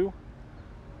cool too.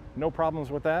 No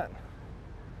problems with that.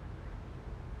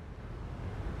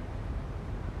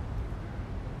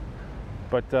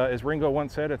 But as Ringo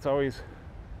once said, it's always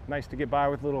nice to get by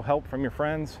with a little help from your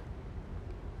friends.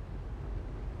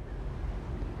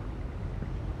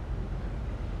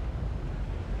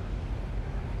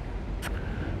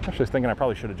 I was just thinking I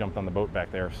probably should have jumped on the boat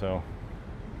back there, so.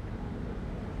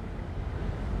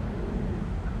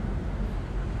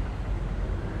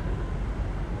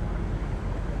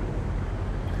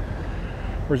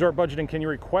 Resort budgeting, can you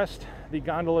request the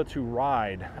gondola to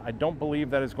ride? I don't believe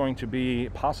that is going to be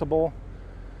possible.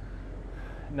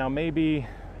 Now maybe,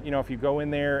 you know, if you go in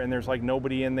there and there's like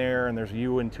nobody in there and there's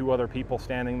you and two other people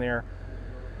standing there,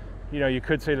 you know, you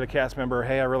could say to the cast member,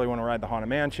 hey, I really want to ride the Haunted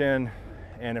Mansion.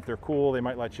 And if they're cool, they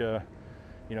might let you,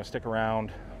 you know, stick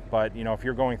around. But, you know, if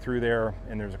you're going through there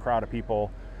and there's a crowd of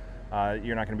people,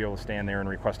 you're not going to be able to stand there and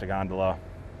request a gondola.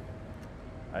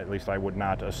 At least I would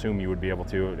not assume you would be able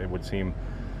to. It would seem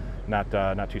not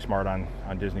too smart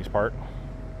on Disney's part.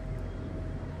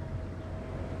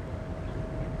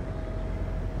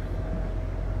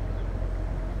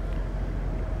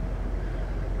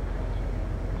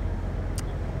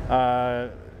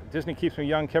 Disney keeps me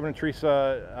young. Kevin and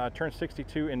Teresa turned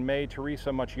 62 in May.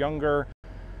 Teresa much younger.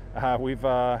 We've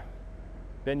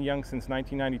been young since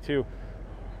 1992.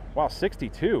 Wow,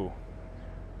 62.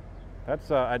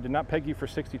 That's I did not peg you for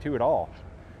 62 at all.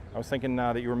 I was thinking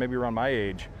that you were maybe around my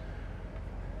age.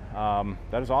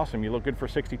 That is awesome. You look good for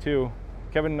 62.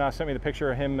 Kevin sent me the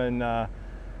picture of him in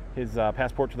his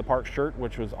Passport to the Park shirt,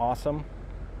 which was awesome.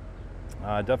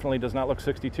 Definitely does not look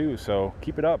 62, so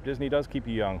keep it up. Disney does keep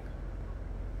you young.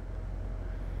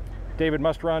 David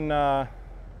must run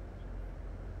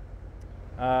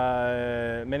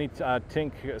Many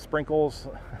Tink sprinkles.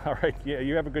 All right, yeah,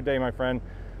 you have a good day, my friend.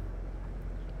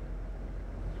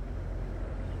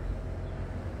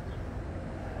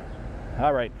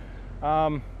 All right,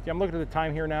 yeah, I'm looking at the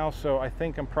time here now, so I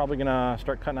think I'm probably gonna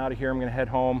start cutting out of here. I'm gonna head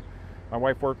home. My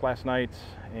wife worked last night,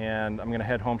 and I'm gonna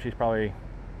head home. She's probably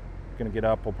gonna get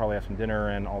up. We'll probably have some dinner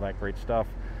and all that great stuff.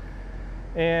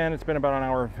 And it's been about an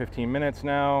hour and 15 minutes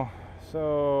now.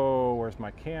 So where's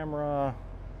my camera?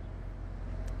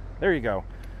 There you go.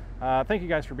 Thank you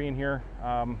guys for being here.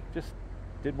 Just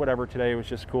did whatever today. It was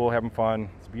just cool, having fun.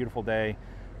 It's a beautiful day.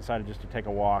 Decided just to take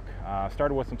a walk.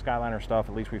 Started with some Skyliner stuff.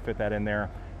 At least we fit that in there.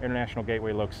 International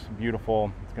Gateway looks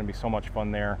beautiful. It's going to be so much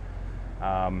fun there.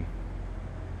 And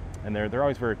they're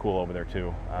always very cool over there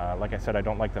too. Like I said, I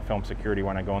don't like to film security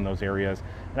when I go in those areas.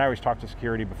 And I always talk to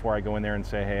security before I go in there and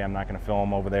say, hey, I'm not going to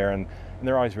film over there. And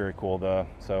they're always very cool.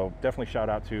 So definitely shout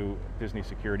out to Disney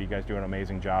Security. You guys do an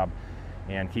amazing job.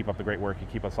 And keep up the great work. You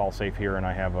keep us all safe here, and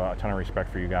I have a ton of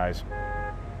respect for you guys.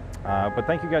 But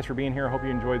thank you guys for being here. I hope you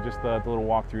enjoyed just the little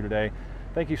walkthrough today.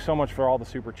 Thank you so much for all the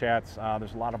super chats.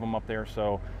 There's a lot of them up there,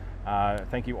 so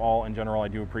thank you all in general. I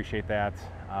do appreciate that.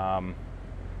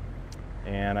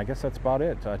 And I guess that's about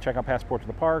it. Check out Passport to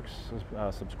the Parks,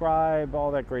 subscribe, all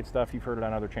that great stuff. You've heard it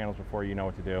on other channels before. You know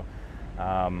what to do.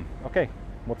 Okay,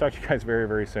 we'll talk to you guys very,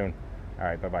 very soon. All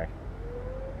right, bye-bye.